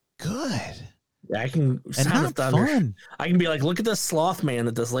good. Yeah, I can Sound of Thunder. Fun. I can be like, look at this sloth man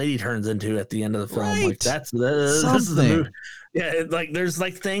that this lady turns into at the end of the film. Right. Like, this is the movie. Yeah, like, there's,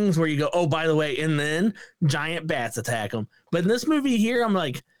 like, things where you go, oh, by the way, and then giant bats attack them. But in this movie here, I'm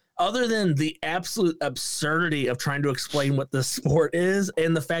like, other than the absolute absurdity of trying to explain what this sport is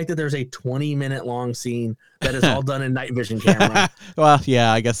and the fact that there's a 20-minute long scene that is all done in night vision camera. Well,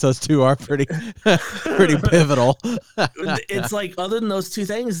 yeah, I guess those two are pretty pivotal. It's like, other than those two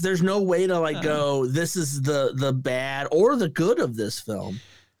things, there's no way to like go, this is the bad or the good of this film.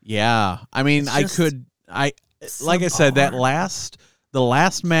 Yeah. I mean, like I said, the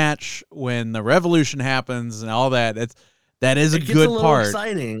last match when the revolution happens and all that, that is a good part.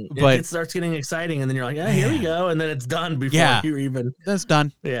 Exciting, but it starts getting exciting, and then you're like, here we go, and then it's done before you even. That's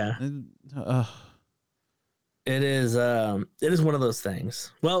done. Yeah, it is. It is one of those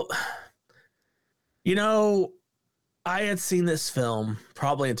things. Well, I had seen this film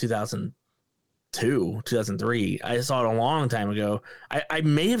probably in 2002, 2003. I saw it a long time ago. I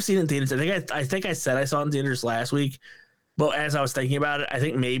may have seen it in theaters. I think I said I saw it in theaters last week, but as I was thinking about it, I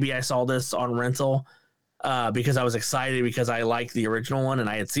think maybe I saw this on rental. Because I was excited because I liked the original one and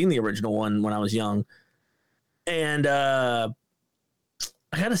I had seen the original one when I was young. And I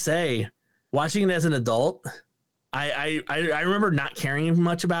gotta say, watching it as an adult, I remember not caring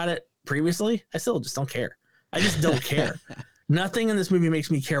much about it previously. I still just don't care. I just don't care. Nothing in this movie makes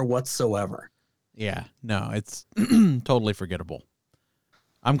me care whatsoever. Yeah, no, it's totally forgettable.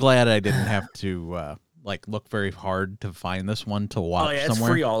 I'm glad I didn't have to look very hard to find this one to watch. Oh yeah, somewhere.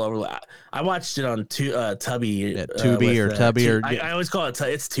 It's free all over. I watched it on Tubi. Tubi or Tubby or I always call it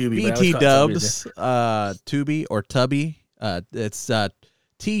it's Tubi. BT Dubs, Tubi or Tubby. It's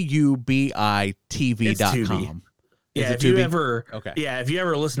TUBITV.com. Yeah, if you ever if you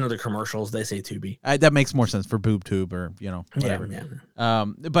ever listen to the commercials, they say Tubi. That makes more sense for Boob Tube or whatever. Yeah.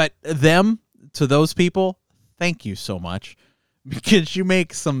 But to those people, thank you so much. Because you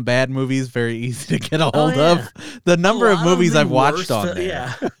make some bad movies very easy to get a hold of. The number of movies I've watched on there.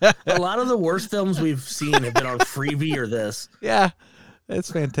 Yeah. A lot of the worst films we've seen have been on Freevee or this. Yeah.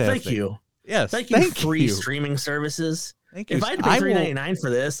 It's fantastic. Thank you. Yes. Thank you, free streaming services. Thank you. If I had to pay $3.99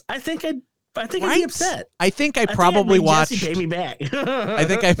 for this, I think I'd be upset. I think I probably watched. Jesse pay me back. I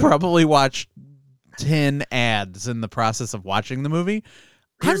think I probably watched 10 ads in the process of watching the movie.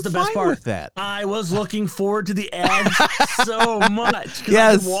 Here's the best part with that. I was looking forward to the ads so much because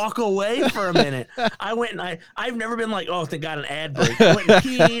I could walk away for a minute. I went and I've never been like, oh, thank God, an ad break. I went and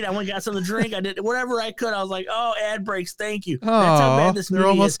peed. I went and got something to drink. I did whatever I could. I was like, oh, ad breaks. Thank you. That's how bad this movie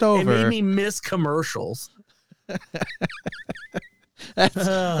almost is. Over. It made me miss commercials. That's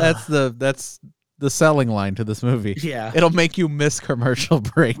the selling line to this movie. Yeah. It'll make you miss commercial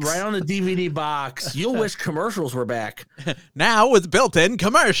breaks. Right on the DVD box. You'll wish commercials were back. Now with built-in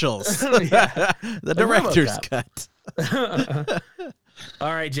commercials. The director's cut.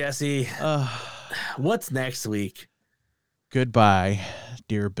 All right, Jesse. What's next week? Goodbye,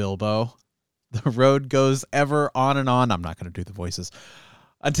 dear Bilbo. The road goes ever on and on. I'm not going to do the voices.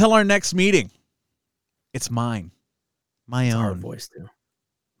 Until our next meeting. It's mine. My own. Hard voice, too.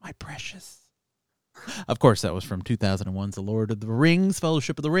 My precious. Of course, that was from 2001's The Lord of the Rings,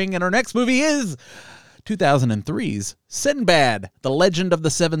 Fellowship of the Ring, and our next movie is 2003's Sinbad, The Legend of the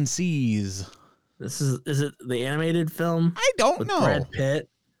Seven Seas. Is it the animated film? I don't know. Brad Pitt?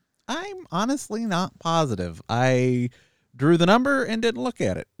 I'm honestly not positive. I drew the number and didn't look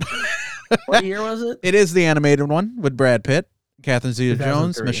at it. What year was it? It is the animated one with Brad Pitt, Catherine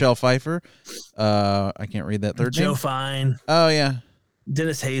Zeta-Jones, Michelle Pfeiffer. I can't read that third name. Joe Fine. Oh, yeah.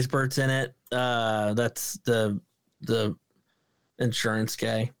 Dennis Haysbert's in it. That's the insurance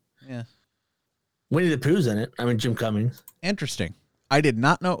guy. Yeah. Winnie the Pooh's in it. I mean, Jim Cummings. Interesting. I did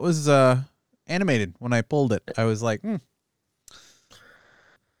not know it was animated when I pulled it. I was like,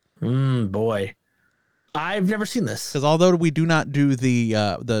 boy. I've never seen this. Because although we do not do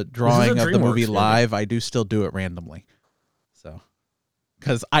the drawing of the movie live, I do still do it randomly. So,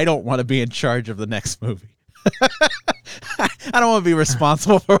 because I don't want to be in charge of the next movie. I don't want to be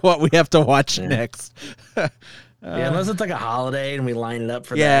responsible for what we have to watch next. Unless it's like a holiday and we line it up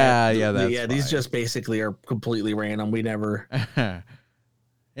for that. Yeah, that's these fine. Just basically are completely random. We never.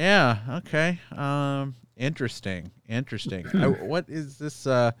 Yeah. Okay. Interesting. What is this?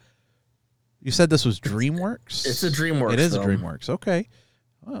 You said this was DreamWorks? It's a DreamWorks. It is film. a DreamWorks. Okay.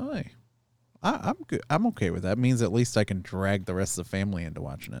 Well, hey, I'm good. I'm okay with that. It means at least I can drag the rest of the family into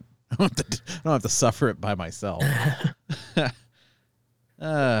watching it. I don't have to suffer it by myself.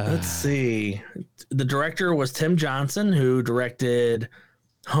 Let's see. The director was Tim Johnson, who directed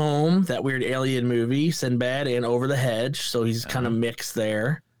Home, that weird alien movie, Sinbad, and Over the Hedge. So he's kind of mixed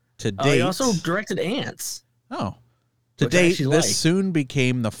there. To date, he also directed Ants. Oh. To date, this soon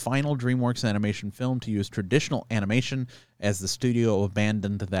became the final DreamWorks animation film to use traditional animation, as the studio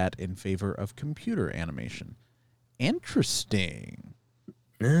abandoned that in favor of computer animation. Interesting.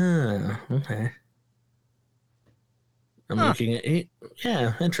 Okay. I'm looking at it.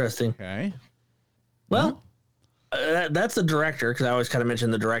 Yeah, interesting. Okay. Well, that's the director, because I always kind of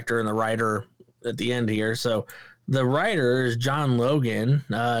mention the director and the writer at the end here. So the writer is John Logan,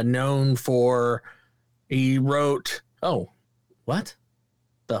 known for he wrote. Oh, what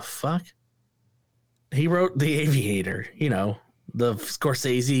the fuck? He wrote The Aviator. You know, the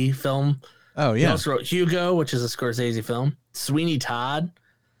Scorsese film. Oh He yeah. also wrote Hugo, which is a Scorsese film. Sweeney Todd.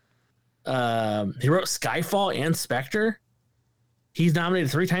 He wrote Skyfall and Spectre. He's nominated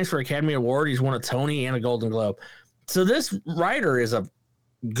 3 times for Academy Award. He's won a Tony and a Golden Globe. So this writer is a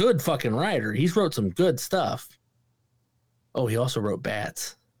good fucking writer. He's wrote some good stuff. Oh, he also wrote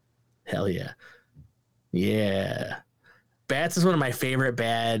Bats. Hell yeah. Yeah. Bats is one of my favorite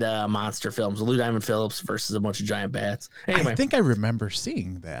bad monster films. Lou Diamond Phillips versus a bunch of giant bats. Anyway. I think I remember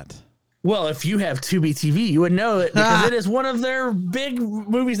seeing that. Well, if you have Tubi TV, you would know it because it is one of their big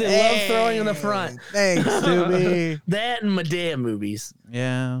movies they love throwing in the front. Thanks, Tubi. That and Medea movies.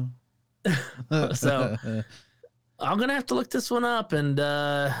 Yeah. So I'm gonna have to look this one up, and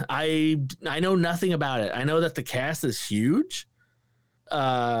I know nothing about it. I know that the cast is huge.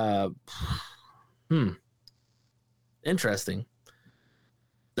 Interesting.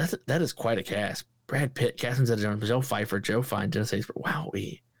 That is quite a cast. Brad Pitt, Catherine Zeta-Jones, Michelle Pfeiffer, Joe Fine, Dennis Haysbert.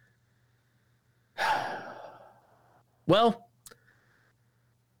 Wowee. Well,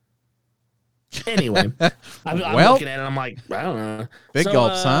 anyway, I'm looking at it. I'm like, I don't know. Big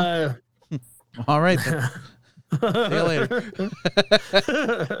gulps, huh? All right. See you later.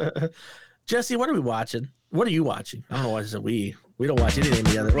 Jesse, what are we watching? What are you watching? I don't know why I said we. We don't watch anything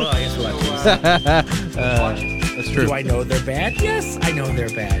together. Well, I guess we watch That's true. Do I know they're bad? Yes, I know they're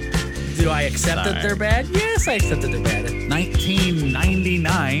bad. Do I accept that they're bad? Yes, I accept that they're bad.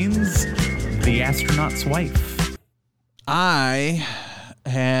 1999's The Astronaut's Wife. I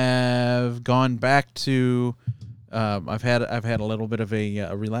have gone back to. I've had a little bit of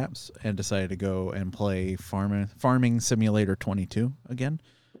a relapse and decided to go and play Farming Simulator 22 again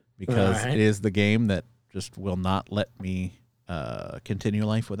because it is the game that just will not let me continue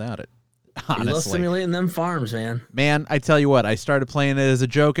life without it. Honestly, you love simulating them farms, man. Man, I tell you what, I started playing it as a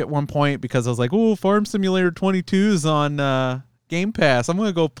joke at one point because I was like, "Oh, Farm Simulator 22 is on Game Pass. I'm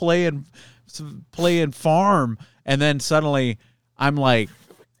gonna go play and farm." And then suddenly, I'm like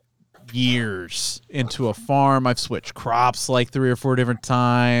years into a farm. I've switched crops like 3 or 4 different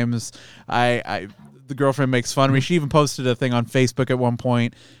times. The girlfriend makes fun of me. She even posted a thing on Facebook at one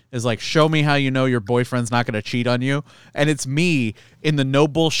point. Is like, show me how you know your boyfriend's not going to cheat on you. And it's me in the no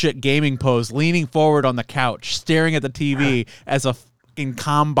bullshit gaming pose, leaning forward on the couch, staring at the TV as a fucking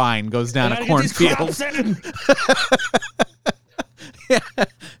combine goes down a cornfield. Yeah.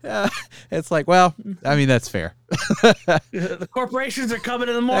 It's like, well, I mean, that's fair. The corporations are coming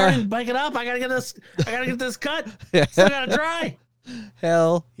in the morning. Bike it up. I gotta get this cut. Still gotta dry.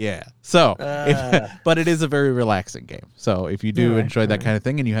 Hell yeah. So, but it is a very relaxing game. So if you do enjoy that kind of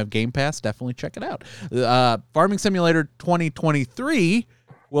thing and you have Game Pass, definitely check it out. Farming Simulator 2023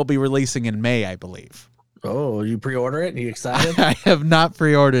 will be releasing in May, I believe. Oh, you pre-order it? Are you excited? I have not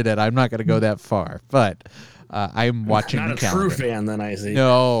pre-ordered it. I'm not going to go that far, but I'm watching Not the a calendar. true fan, then I see.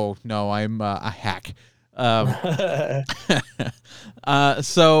 No, I'm a hack. And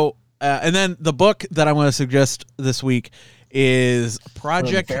then the book that I want to suggest this week is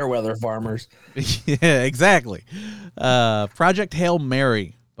Project Fairweather Farmers. Yeah, exactly. Project Hail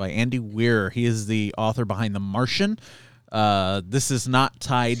Mary by Andy Weir. He is the author behind The Martian. This is not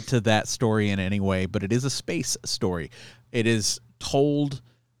tied to that story in any way, but it is a space story. It is told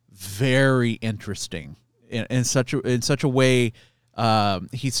very interesting in such a way.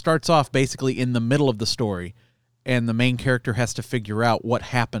 He starts off basically in the middle of the story, and the main character has to figure out what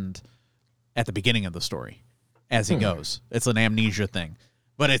happened at the beginning of the story as he goes. It's an amnesia thing,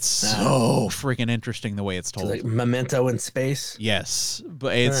 but it's so freaking interesting the way it's told. Like Memento in space. Yes,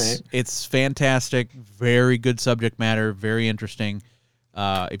 but it's fantastic. Very good subject matter. Very interesting.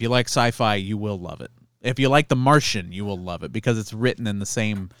 If you like sci-fi, you will love it. If you like The Martian, you will love it because it's written in the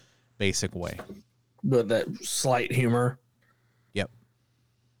same basic way. But that slight humor. Yep.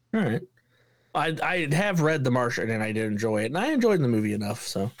 All right. I have read The Martian and I did enjoy it, and I enjoyed the movie enough.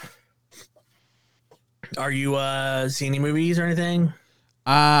 So, are you seeing any movies or anything?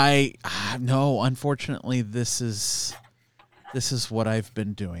 No. Unfortunately, this is what I've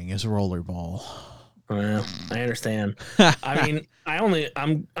been doing is Rollerball. Well, I understand. I mean, I'm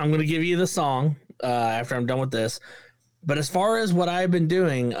going to give you the song after I'm done with this. But as far as what I've been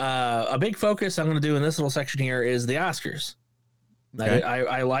doing, a big focus I'm going to do in this little section here is the Oscars. Okay.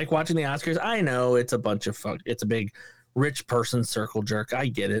 I like watching the Oscars. I know it's a bunch of it's a big rich person circle jerk. I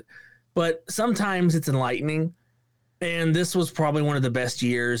get it. But sometimes it's enlightening. And this was probably one of the best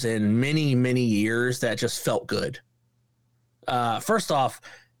years in many, many years that just felt good. First off,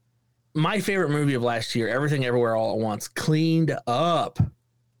 my favorite movie of last year, Everything Everywhere All at Once, cleaned up.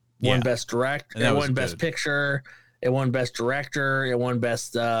 Won Best Direct. It won Best Picture. It won Best Director. It won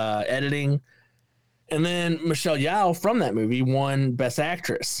Best Editing. And then Michelle Yeoh from that movie won Best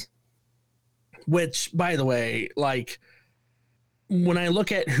Actress. Which, by the way, like, when I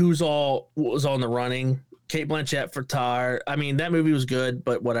look at who's all was on the running, Kate Blanchett for Tar. I mean, that movie was good,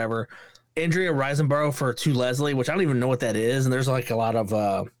 but whatever. Andrea Riseborough for To Leslie, which I don't even know what that is. And there's like a lot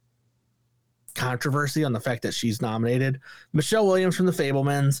of controversy on the fact that she's nominated. Michelle Williams from The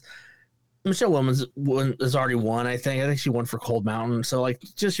Fabelmans. Michelle Williams has already won, I think. I think she won for Cold Mountain. So, like,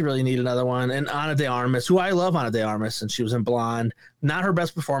 just you really need another one. And Ana de Armas, who I love Ana de Armas, and she was in Blonde. Not her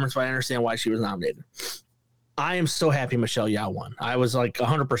best performance, but I understand why she was nominated. I am so happy Michelle Yeoh won. I was like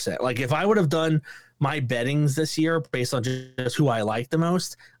 100%. Like, if I would have done my bettings this year based on just who I like the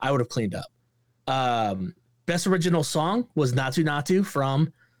most, I would have cleaned up. Best original song was Natu Natu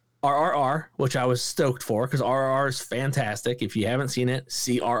from RRR, which I was stoked for because RRR is fantastic. If you haven't seen it,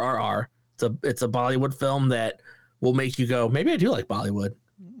 see RRR. It's a Bollywood film that will make you go, maybe I do like Bollywood.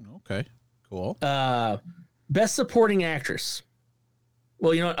 Okay, cool. Best supporting actress.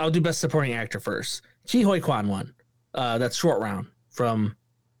 Well, you know what? I'll do best supporting actor first. Chi Hoi Kwan won. That's Short Round from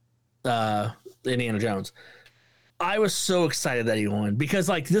Indiana Jones. I was so excited that he won because,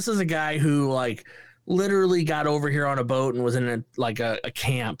 like, this is a guy who, like, literally got over here on a boat and was in a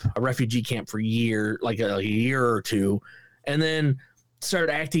camp, a refugee camp for a year or two, and then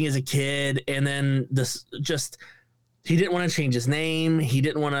started acting as a kid. And then he didn't want to change his name. He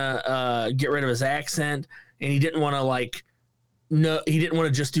didn't want to get rid of his accent, and he didn't want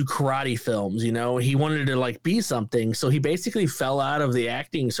to just do karate films. You know, he wanted to like be something. So he basically fell out of the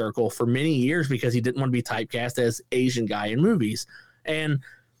acting circle for many years because he didn't want to be typecast as Asian guy in movies. And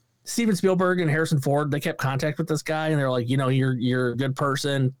Steven Spielberg and Harrison Ford, they kept contact with this guy, and they're like, you know, you're a good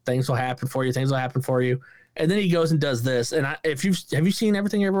person. Things will happen for you. And then he goes and does this. And have you seen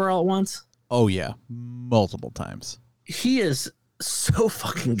Everything Everywhere All at Once? Oh yeah, multiple times. He is so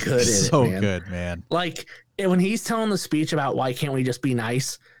fucking good at it, so man. Good, man. Like, when he's telling the speech about why can't we just be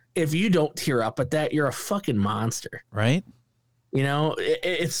nice, if you don't tear up at that, you're a fucking monster. Right? You know,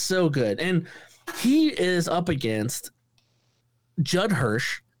 it's so good. And he is up against Judd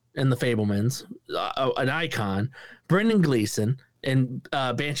Hirsch in The Fabelmans, an icon, Brendan Gleeson in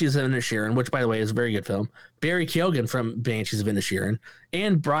Banshees of Inisherin, which, by the way, is a very good film, Barry Keoghan from Banshees of Inisherin,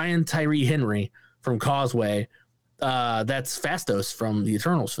 and Brian Tyree Henry from Causeway. That's Fastos from the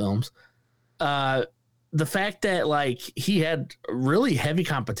Eternals films. The fact that, like, he had really heavy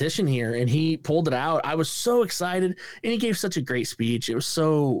competition here and he pulled it out, I was so excited, and he gave such a great speech. It was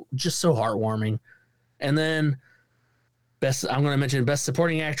so heartwarming. And then I'm going to mention best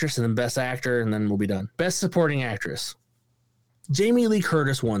supporting actress and then best actor, and then we'll be done. Best supporting actress. Jamie Lee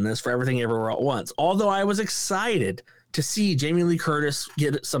Curtis won this for Everything Everywhere All at Once. Although I was excited to see Jamie Lee Curtis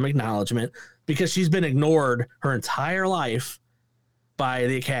get some acknowledgement because she's been ignored her entire life by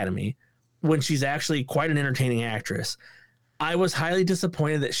the Academy when she's actually quite an entertaining actress. I was highly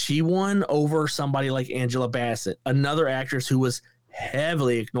disappointed that she won over somebody like Angela Bassett, another actress who was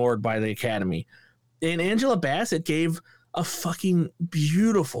heavily ignored by the Academy. And Angela Bassett gave a fucking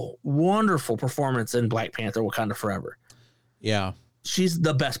beautiful, wonderful performance in Black Panther: Wakanda Forever. Yeah. She's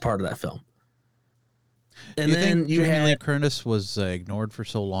the best part of that film. And you then think Jamie Lee Curtis was ignored for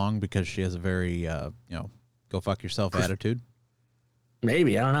so long because she has a very, go fuck yourself attitude?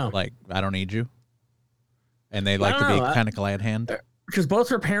 Maybe. I don't know. Like, I don't need you. And they like to be kind of glad hand. Because both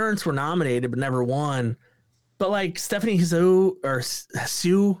her parents were nominated but never won. But like Stephanie Hsu,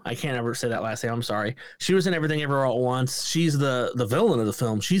 I can't ever say that last name. I'm sorry. She was in Everything Everywhere All at Once. She's the villain of the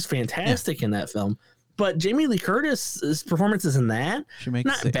film. She's fantastic in that film. But Jamie Lee Curtis's performances in that, she makes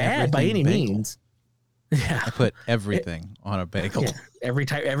not bad by any means. Yeah, I put everything on a bagel. Yeah. Every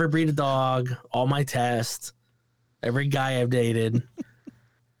type, every breed of dog, all my tests, every guy I've dated.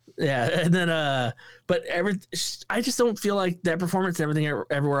 Yeah, and then I just don't feel like that performance and Everything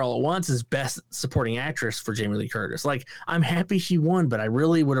Everywhere All at Once is best supporting actress for Jamie Lee Curtis. Like, I'm happy she won, but I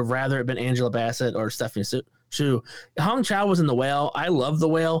really would have rather it been Angela Bassett or Stephanie Hsu. Hong Chow was in The Whale. I love The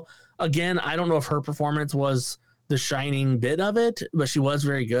Whale. Again, I don't know if her performance was the shining bit of it, but she was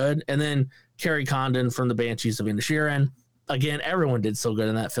very good. And then Carrie Condon from the Banshees of Inisherin. Again, everyone did so good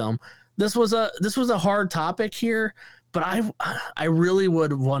in that film. This was a hard topic here, but I really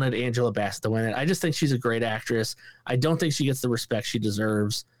would have wanted Angela Bassett to win it. I just think she's a great actress. I don't think she gets the respect she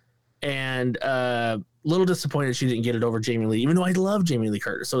deserves. and little disappointed she didn't get it over Jamie Lee, even though I love Jamie Lee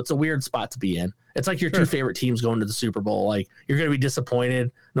Curtis. So it's a weird spot to be in. It's like your two favorite teams going to the Super Bowl. Like, you're going to be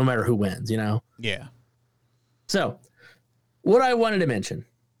disappointed no matter who wins, you know? Yeah. So what I wanted to mention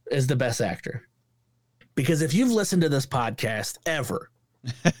is the best actor. Because if you've listened to this podcast ever,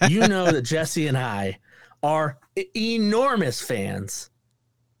 you know that Jesse and I are enormous fans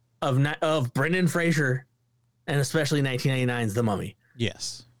of Brendan Fraser, and especially 1999's The Mummy.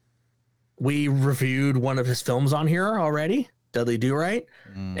 Yes. We reviewed one of his films on here already, Dudley Do-Right,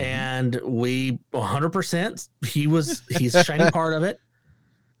 and we 100%, he's a shining part of it.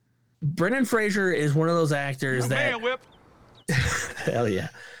 Brendan Fraser is one of those actors hell yeah.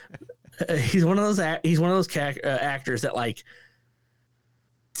 He's one of those actors that, like,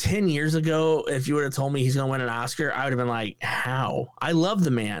 10 years ago, if you would have told me he's going to win an Oscar, I would have been like, how? I love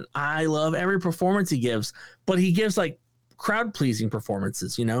the man. I love every performance he gives, but he gives like crowd pleasing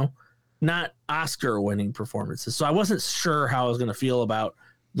performances, you know, not Oscar winning performances. So I wasn't sure how I was going to feel about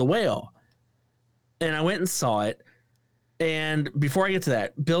The Whale. And I went and saw it. And before I get to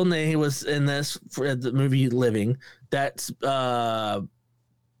that, Bill Nighy was in this for the movie Living. That's, I'm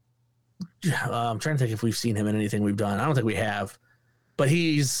trying to think if we've seen him in anything we've done. I don't think we have. But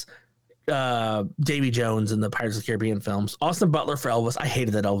he's Davy Jones in the Pirates of the Caribbean films. Austin Butler for Elvis. I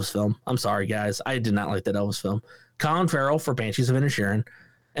hated that Elvis film. I'm sorry, guys. I did not like that Elvis film. Colin Farrell for Banshees of Inisherin.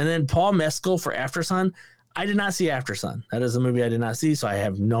 And then Paul Mescal for Aftersun. I did not see Aftersun. That is a movie I did not see, so I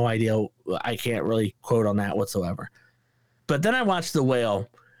have no idea. I can't really quote on that whatsoever. But then I watched The Whale,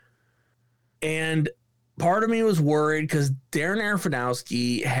 and part of me was worried because Darren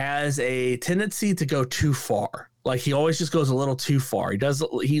Aronofsky has a tendency to go too far. Like, he always just goes a little too far.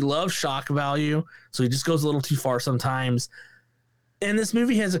 He loves shock value, so he just goes a little too far sometimes. And this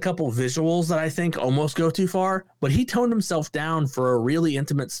movie has a couple visuals that I think almost go too far, but he toned himself down for a really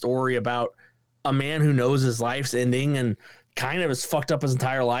intimate story about a man who knows his life's ending and kind of has fucked up his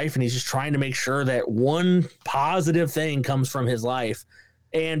entire life, and he's just trying to make sure that one positive thing comes from his life.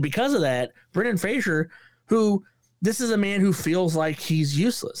 And because of that, Brendan Fraser, this is a man who feels like he's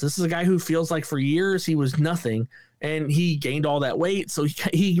useless. This is a guy who feels like for years he was nothing, and he gained all that weight. So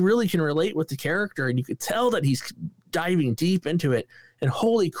he really can relate with the character, and you could tell that he's diving deep into it. And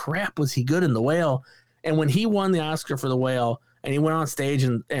holy crap, was he good in The Whale. And when he won the Oscar for The Whale, and he went on stage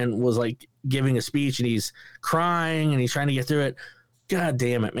and was like giving a speech, and he's crying and he's trying to get through it. God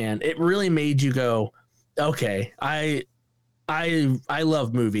damn it, man. It really made you go, okay, I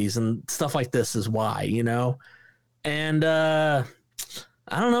love movies, and stuff like this is why, you know? And I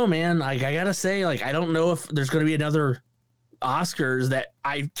don't know, man. Like, I gotta say, like, I don't know if there's going to be another Oscars that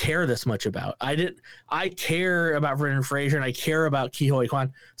I care this much about. I care about Brendan Fraser, and I care about Ke Huy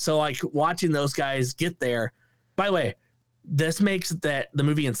Quan. So, like, watching those guys get there. By the way, this makes that the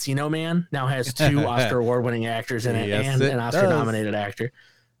movie Encino Man now has 2 Oscar award-winning actors in it, and an Oscar-nominated actor.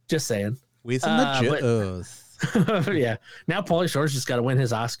 Just saying. Yeah. Now Pauly Shore's just got to win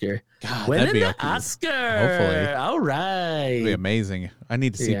his Oscar. God, winning the Oscar. Hopefully. All right. It'd be amazing. I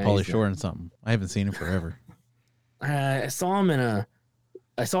need to see Pauly Shore in something. I haven't seen him forever. I saw him in a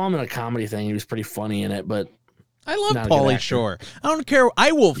comedy thing. He was pretty funny in it, but I love Pauly Shore. I don't care.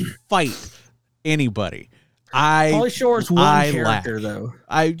 I will fight anybody. Pauly Shore's one character, though.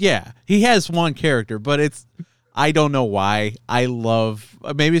 He has one character, but I don't know why.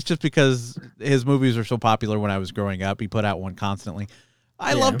 Maybe it's just because his movies were so popular when I was growing up. He put out one constantly.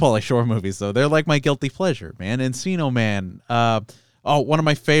 I love Pauly Shore movies, though. They're like my guilty pleasure, man. Encino Man. One of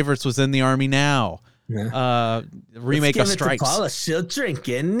my favorites was In the Army Now. Yeah. Remake of Stripes. Paula, she'll drink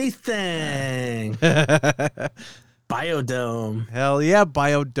anything. Biodome. Hell yeah,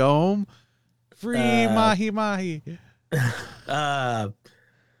 Biodome. Free Mahi Mahi. The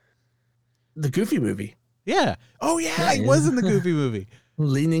Goofy movie. Yeah. Oh, yeah, he was in the Goofy movie.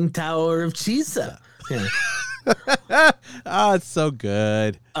 Leaning Tower of Cheesa. Yeah. Oh, it's so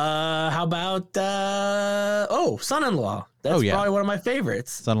good. How about Son-in-Law? That's probably one of my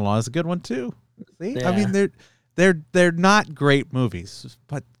favorites. Son-in-Law is a good one too. See? Yeah. I mean, they're not great movies,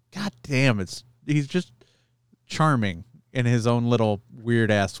 but goddamn, he's just charming in his own little weird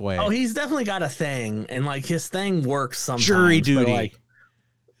ass way. Oh, he's definitely got a thing, and like his thing works sometimes. Jury Duty. Like,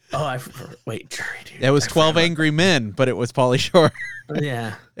 Jury Duty. That was 12 Angry Men, but it was Pauly Shore.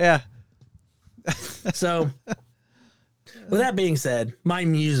 Yeah. Yeah. So, with that being said, my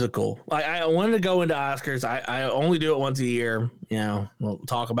musical. I wanted to go into Oscars. I only do it once a year. You know, we'll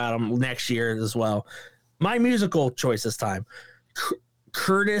talk about them next year as well. My musical choice this time,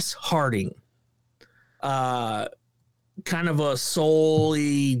 Curtis Harding. Kind of a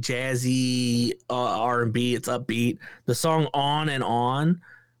soul-y, jazzy R&B. It's upbeat. The song On and On.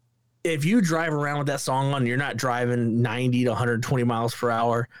 if you drive around with that song on, you're not driving 90 to 120 miles per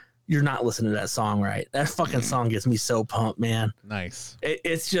hour. You're not listening to that song right. That fucking song gets me so pumped, man. Nice.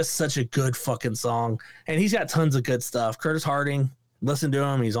 It's just such a good fucking song. And he's got tons of good stuff. Curtis Harding, listen to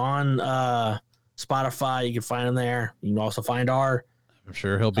him. He's on Spotify. You can find him there. You can also find our I'm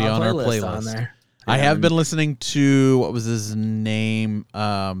sure he'll be on our playlist. On there. I have been listening to, what was his name?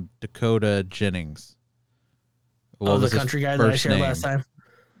 Dakota Jennings. The country guy that I shared last time?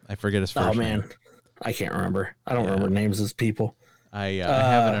 I forget his first name. Oh, man. I can't remember. I don't remember names of people. I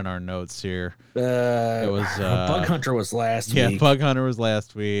have it in our notes here. It was Bug Hunter was last week. Yeah, Bug Hunter was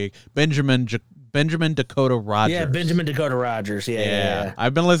last week. Benjamin Dakota Rogers. Yeah, Benjamin Dakota Rogers. Yeah.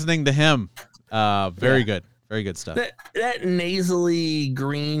 I've been listening to him. Very good. Very good stuff. That nasally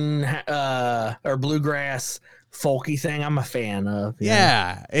green or bluegrass folky thing, I'm a fan of.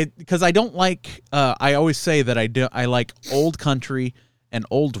 Yeah, because I don't like. I always say that I like old country and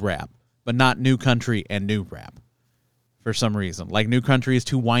old rap, but not new country and new rap. For some reason, like new country is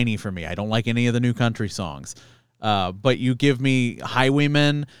too whiny for me. I don't like any of the new country songs. But you give me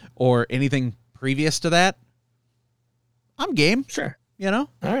Highwaymen or anything previous to that, I'm game. Sure. All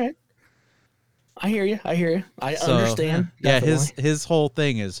right. I hear you. I understand. Yeah, his whole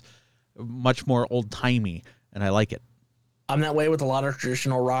thing is much more old timey, and I like it. I'm that way with a lot of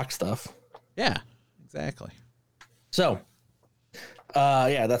traditional rock stuff. Yeah, exactly. So,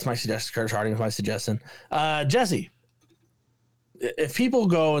 that's my suggestion. Curtis Harding is my suggestion. Jesse, if people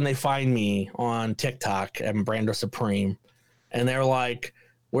go and they find me on TikTok at Brando Supreme, and they're like,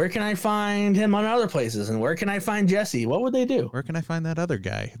 where can I find him on other places? And where can I find Jesse? What would they do? Where can I find that other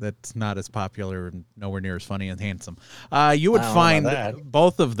guy that's not as popular and nowhere near as funny and handsome? You would find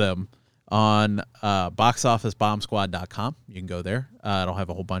both of them on boxofficebombsquad.com. You can go there. It'll have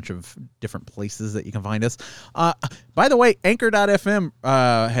a whole bunch of different places that you can find us. By the way, Anchor.fm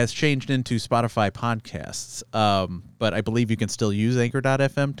has changed into Spotify podcasts, but I believe you can still use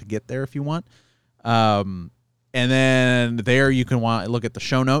Anchor.fm to get there if you want. And then there you can look at the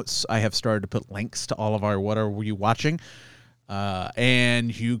show notes. I have started to put links to all of our What Are You Watching?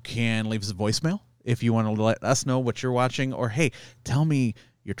 And you can leave us a voicemail if you want to let us know what you're watching. Or, hey, tell me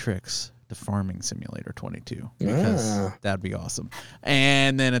your tricks to Farming Simulator 22. Because that'd be awesome.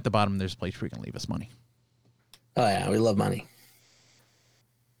 And then at the bottom, there's a place where you can leave us money. Oh, yeah. We love money.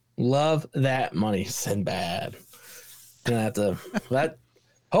 Love that money. Sinbad. Gonna have to...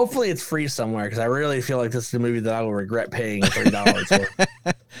 Hopefully it's free somewhere, because I really feel like this is a movie that I will regret paying $30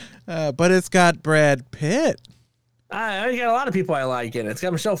 for. But it's got Brad Pitt. I got a lot of people I like in it. It's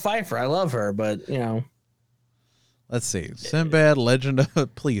got Michelle Pfeiffer. I love her, but, Let's see. Sinbad, Legend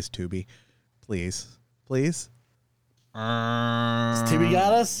of... Please, Tubi. Please. Tubi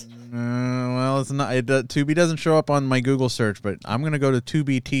got us? Well, it's not. Tubi doesn't show up on my Google search, but I'm going to go to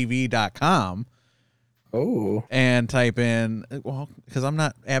tubitv.com. Oh. And type in, well, because I'm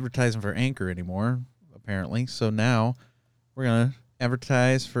not advertising for Anchor anymore, apparently. So now we're going to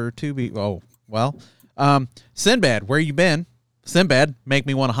advertise for Tubi. Oh, well. Sinbad, where you been? Sinbad, make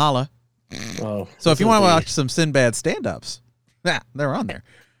me want to holla. Oh. So if you want to watch some Sinbad stand-ups, they're on there.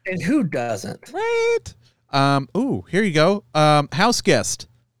 And who doesn't? Right. Here you go. House Guest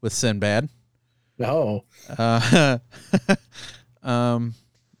with Sinbad. No.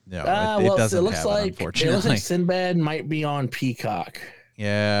 No, it doesn't. It looks have like it, unfortunately. It looks like Sinbad might be on Peacock.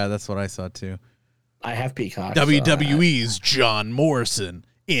 Yeah, that's what I saw too. I have Peacock. WWE's John Morrison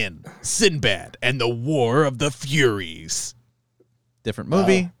in Sinbad and the War of the Furies. Different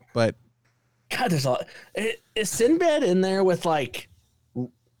movie, but God, there's a lot. Is Sinbad in there with like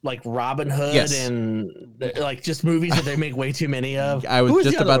Robin Hood and like just movies that they make way too many of? I was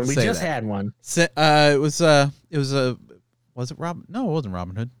just about to say we just had one. Was it Robin? No, it wasn't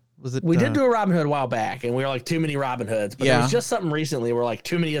Robin Hood. Was it? We did do a Robin Hood a while back, and we were like too many Robin Hoods. But there was just something recently where like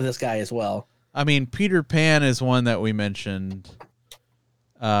too many of this guy as well. I mean, Peter Pan is one that we mentioned.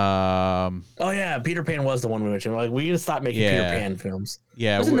 Oh yeah, Peter Pan was the one we mentioned. Like we need to stop making Peter Pan films.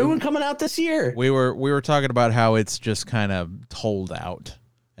 Yeah, there's a new one coming out this year. We were talking about how it's just kind of told out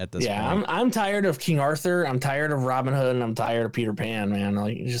at this point. Yeah, I'm tired of King Arthur. I'm tired of Robin Hood, and I'm tired of Peter Pan. Man,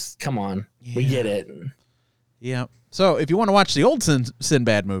 like just come on, we get it. Yeah. So if you want to watch the old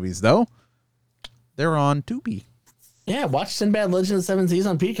Sinbad movies, though, they're on Tubi. Yeah, watch Sinbad Legend of the Seven Seas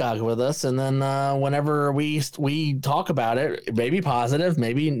on Peacock with us, and then whenever we talk about it, maybe positive,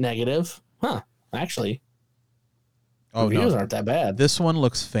 maybe negative. Actually, reviews aren't that bad. This one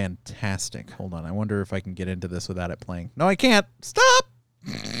looks fantastic. Hold on, I wonder if I can get into this without it playing. No, I can't. Stop.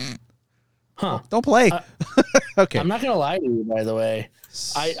 Don't play. Okay. I'm not gonna lie to you, by the way.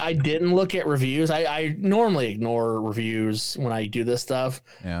 I didn't look at reviews. I normally ignore reviews when I do this stuff.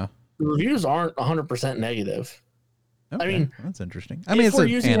 Yeah. the reviews aren't 100% negative. Okay, I mean, that's interesting. I mean, it's we're an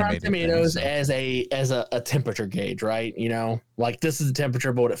using Rotten animated Tomatoes thing, so. as a temperature gauge, right? You know, like this is the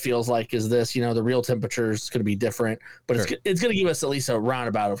temperature, but what it feels like is this. You know, the real temperature is going to be different, but Sure. it's going to give us at least a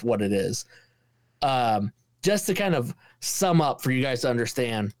roundabout of what it is. Just to kind of sum up for you guys to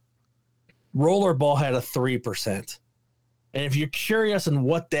understand, Rollerball had a 3%. And if you're curious on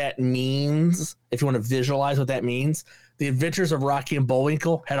what that means, if you want to visualize what that means, The Adventures of Rocky and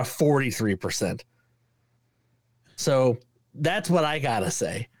Bullwinkle had a 43%. So that's what I gotta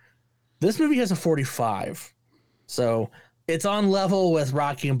say. This movie has a 45. So it's on level with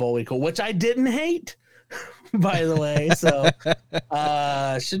Rocky and Bullwinkle, which I didn't hate, by the way. So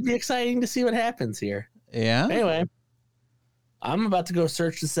should be exciting to see what happens here. Yeah. Anyway, I'm about to go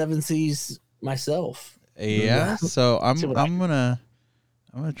search the Seven Seas myself. Yeah. So I'm See what gonna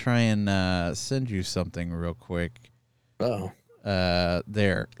try and send you something real quick. Oh.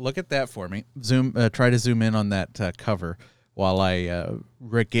 There. Look at that for me. Try to zoom in on that cover while I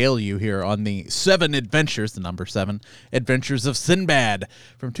regale you here on the 7 Adventures, the number 7 Adventures of Sinbad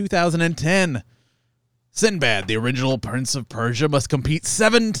from 2010. Sinbad, the original Prince of Persia, must complete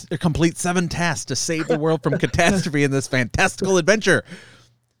 7 tasks to save the world from catastrophe in this fantastical adventure.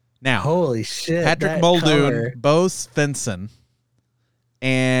 Now, holy shit! Patrick Muldoon, Bo Svensson,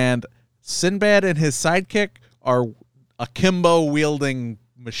 and Sinbad and his sidekick are akimbo wielding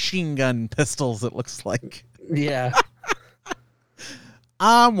machine gun pistols. It looks like. Yeah.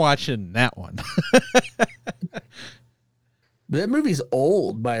 I'm watching that one. That movie's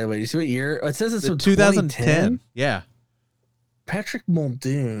old, by the way. You see what year? It says it's from 2010. Yeah. Patrick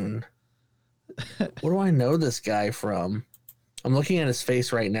Muldoon. What do I know this guy from? I'm looking at his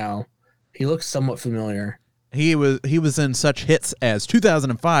face right now. He looks somewhat familiar. He was in such hits as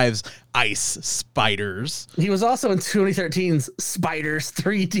 2005's Ice Spiders. He was also in 2013's Spiders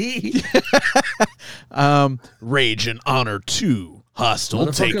 3D. Rage and Honor 2, Hostile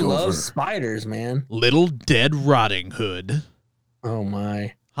Takeover. Loves spiders, man. Little Dead Rotting Hood. Oh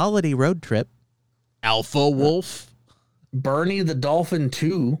my. Holiday Road Trip. Alpha Wolf. Bernie the Dolphin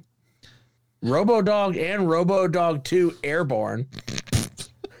 2. Robo-Dog and Robo-Dog 2 Airborne.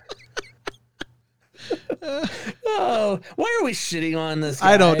 Oh, why are we shitting on this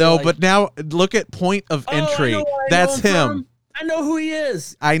guy? I don't know, but now look at point of entry. That's him. I know who he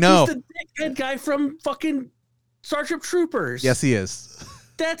is. I know. He's the dickhead guy from fucking Starship Troopers. Yes, he is.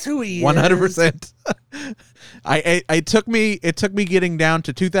 That's who he is. 100%. It took me getting down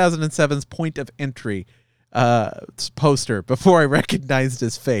to 2007's point of entry poster before I recognized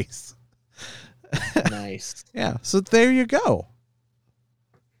his face. Nice. Yeah, so there you go.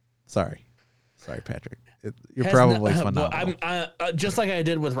 Sorry, Patrick. You're probably phenomenal. I'm just like I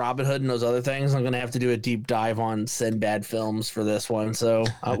did with Robin Hood and those other things. I'm going to have to do a deep dive on Sinbad films for this one. So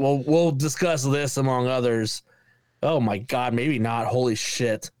we'll discuss this among others. Oh my God, maybe not. Holy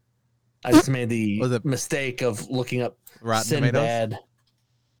shit! I just made the mistake of looking up Rotten Sinbad. Tomatoes?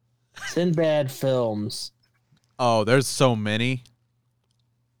 Sinbad films. Oh, there's so many.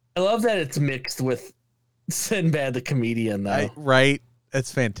 I love that it's mixed with Sinbad the comedian, though. Right?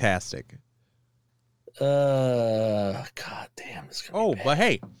 It's fantastic. God damn. But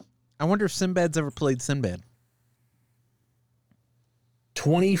hey, I wonder if Sinbad's ever played Sinbad.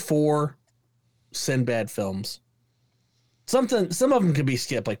 24 Sinbad films. Some of them could be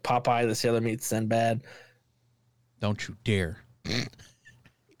skipped, like Popeye the Sailor Meets Sinbad. Don't you dare.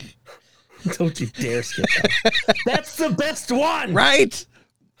 Don't you dare skip that. That's the best one! Right?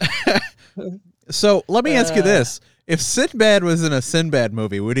 So let me ask you this. If Sinbad was in a Sinbad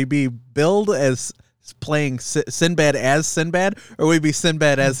movie, would he be billed as playing Sinbad as Sinbad, or would he be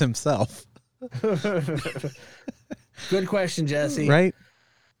Sinbad as himself? Good question, Jesse. Right?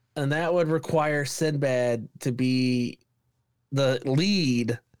 And that would require Sinbad to be the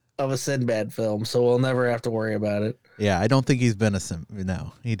lead of a Sinbad film, so we'll never have to worry about it. Yeah, I don't think he's been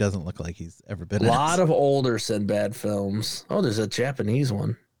no, he doesn't look like he's ever been a lot of older Sinbad films. Oh, there's a Japanese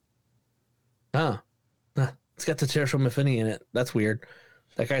one. It's got the Tertiary Mafini in it. That's weird.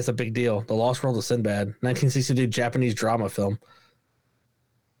 That guy's a big deal. The Lost World of Sinbad, 1962 Japanese drama film.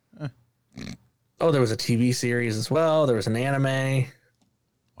 Oh, there was a TV series as well. There was an anime.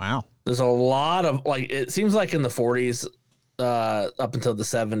 Wow. There's a lot of, like, it seems like in the 40s up until the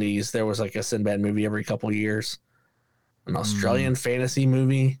 70s, there was like a Sinbad movie every couple of years. An Australian fantasy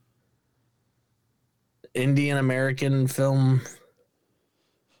movie. Indian American film.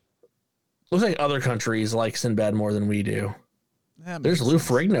 Looks like other countries like Sinbad more than we do. There's Lou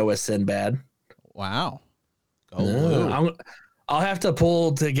Ferrigno as Sinbad. Wow. Lou. I'll have to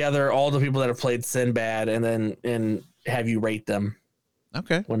pull together all the people that have played Sinbad and have you rate them.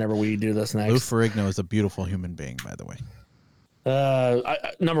 Okay. Whenever we do this next. Lou Ferrigno is a beautiful human being, by the way.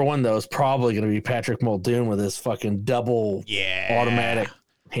 Number one, though, is probably going to be Patrick Muldoon with his fucking double automatic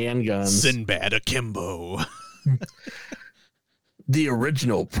handguns. Sinbad Akimbo. The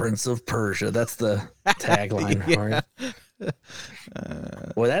original Prince of Persia. That's the tagline. Right?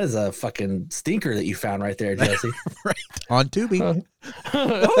 Well, that is a fucking stinker that you found right there, Jesse. Right. On Tubi.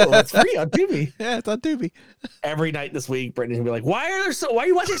 Oh, it's free on Tubi. Yeah, it's on Tubi. Every night this week, Brittany's gonna be like, why are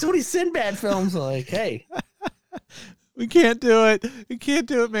you watching so many Sinbad films? I'm like, hey. We can't do it. We can't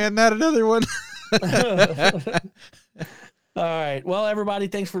do it, man. Not another one. All right. Well, everybody,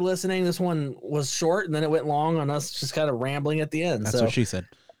 thanks for listening. This one was short, and then it went long on us just kind of rambling at the end. That's what she said.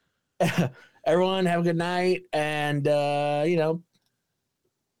 Everyone, have a good night, and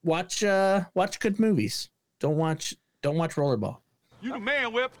watch good movies. Don't watch Rollerball. You the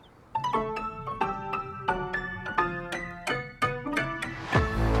man, Whip.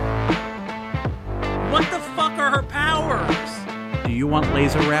 What the fuck are her powers? Do you want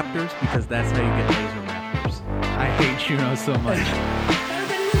laser raptors? Because that's how you get laser raptors. I hate Juno so much.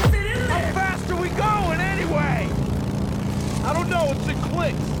 How fast are we going anyway? I don't know, it's in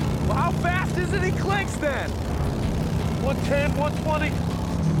clicks. Well, how fast is it in clicks then? 110, 120?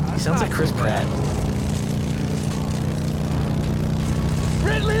 He sounds like Chris Pratt.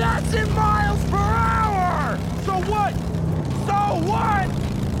 Ridley, that's in miles per hour! So what? So what?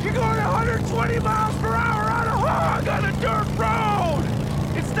 You're going 120 miles per hour on a hog on a dirt road!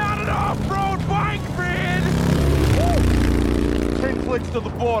 It's not an off-road bike, Fred! 10 clicks to the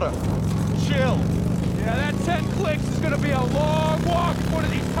border. Chill. Yeah, that 10 clicks is gonna be a long walk if one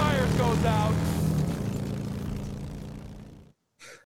of these tires goes out.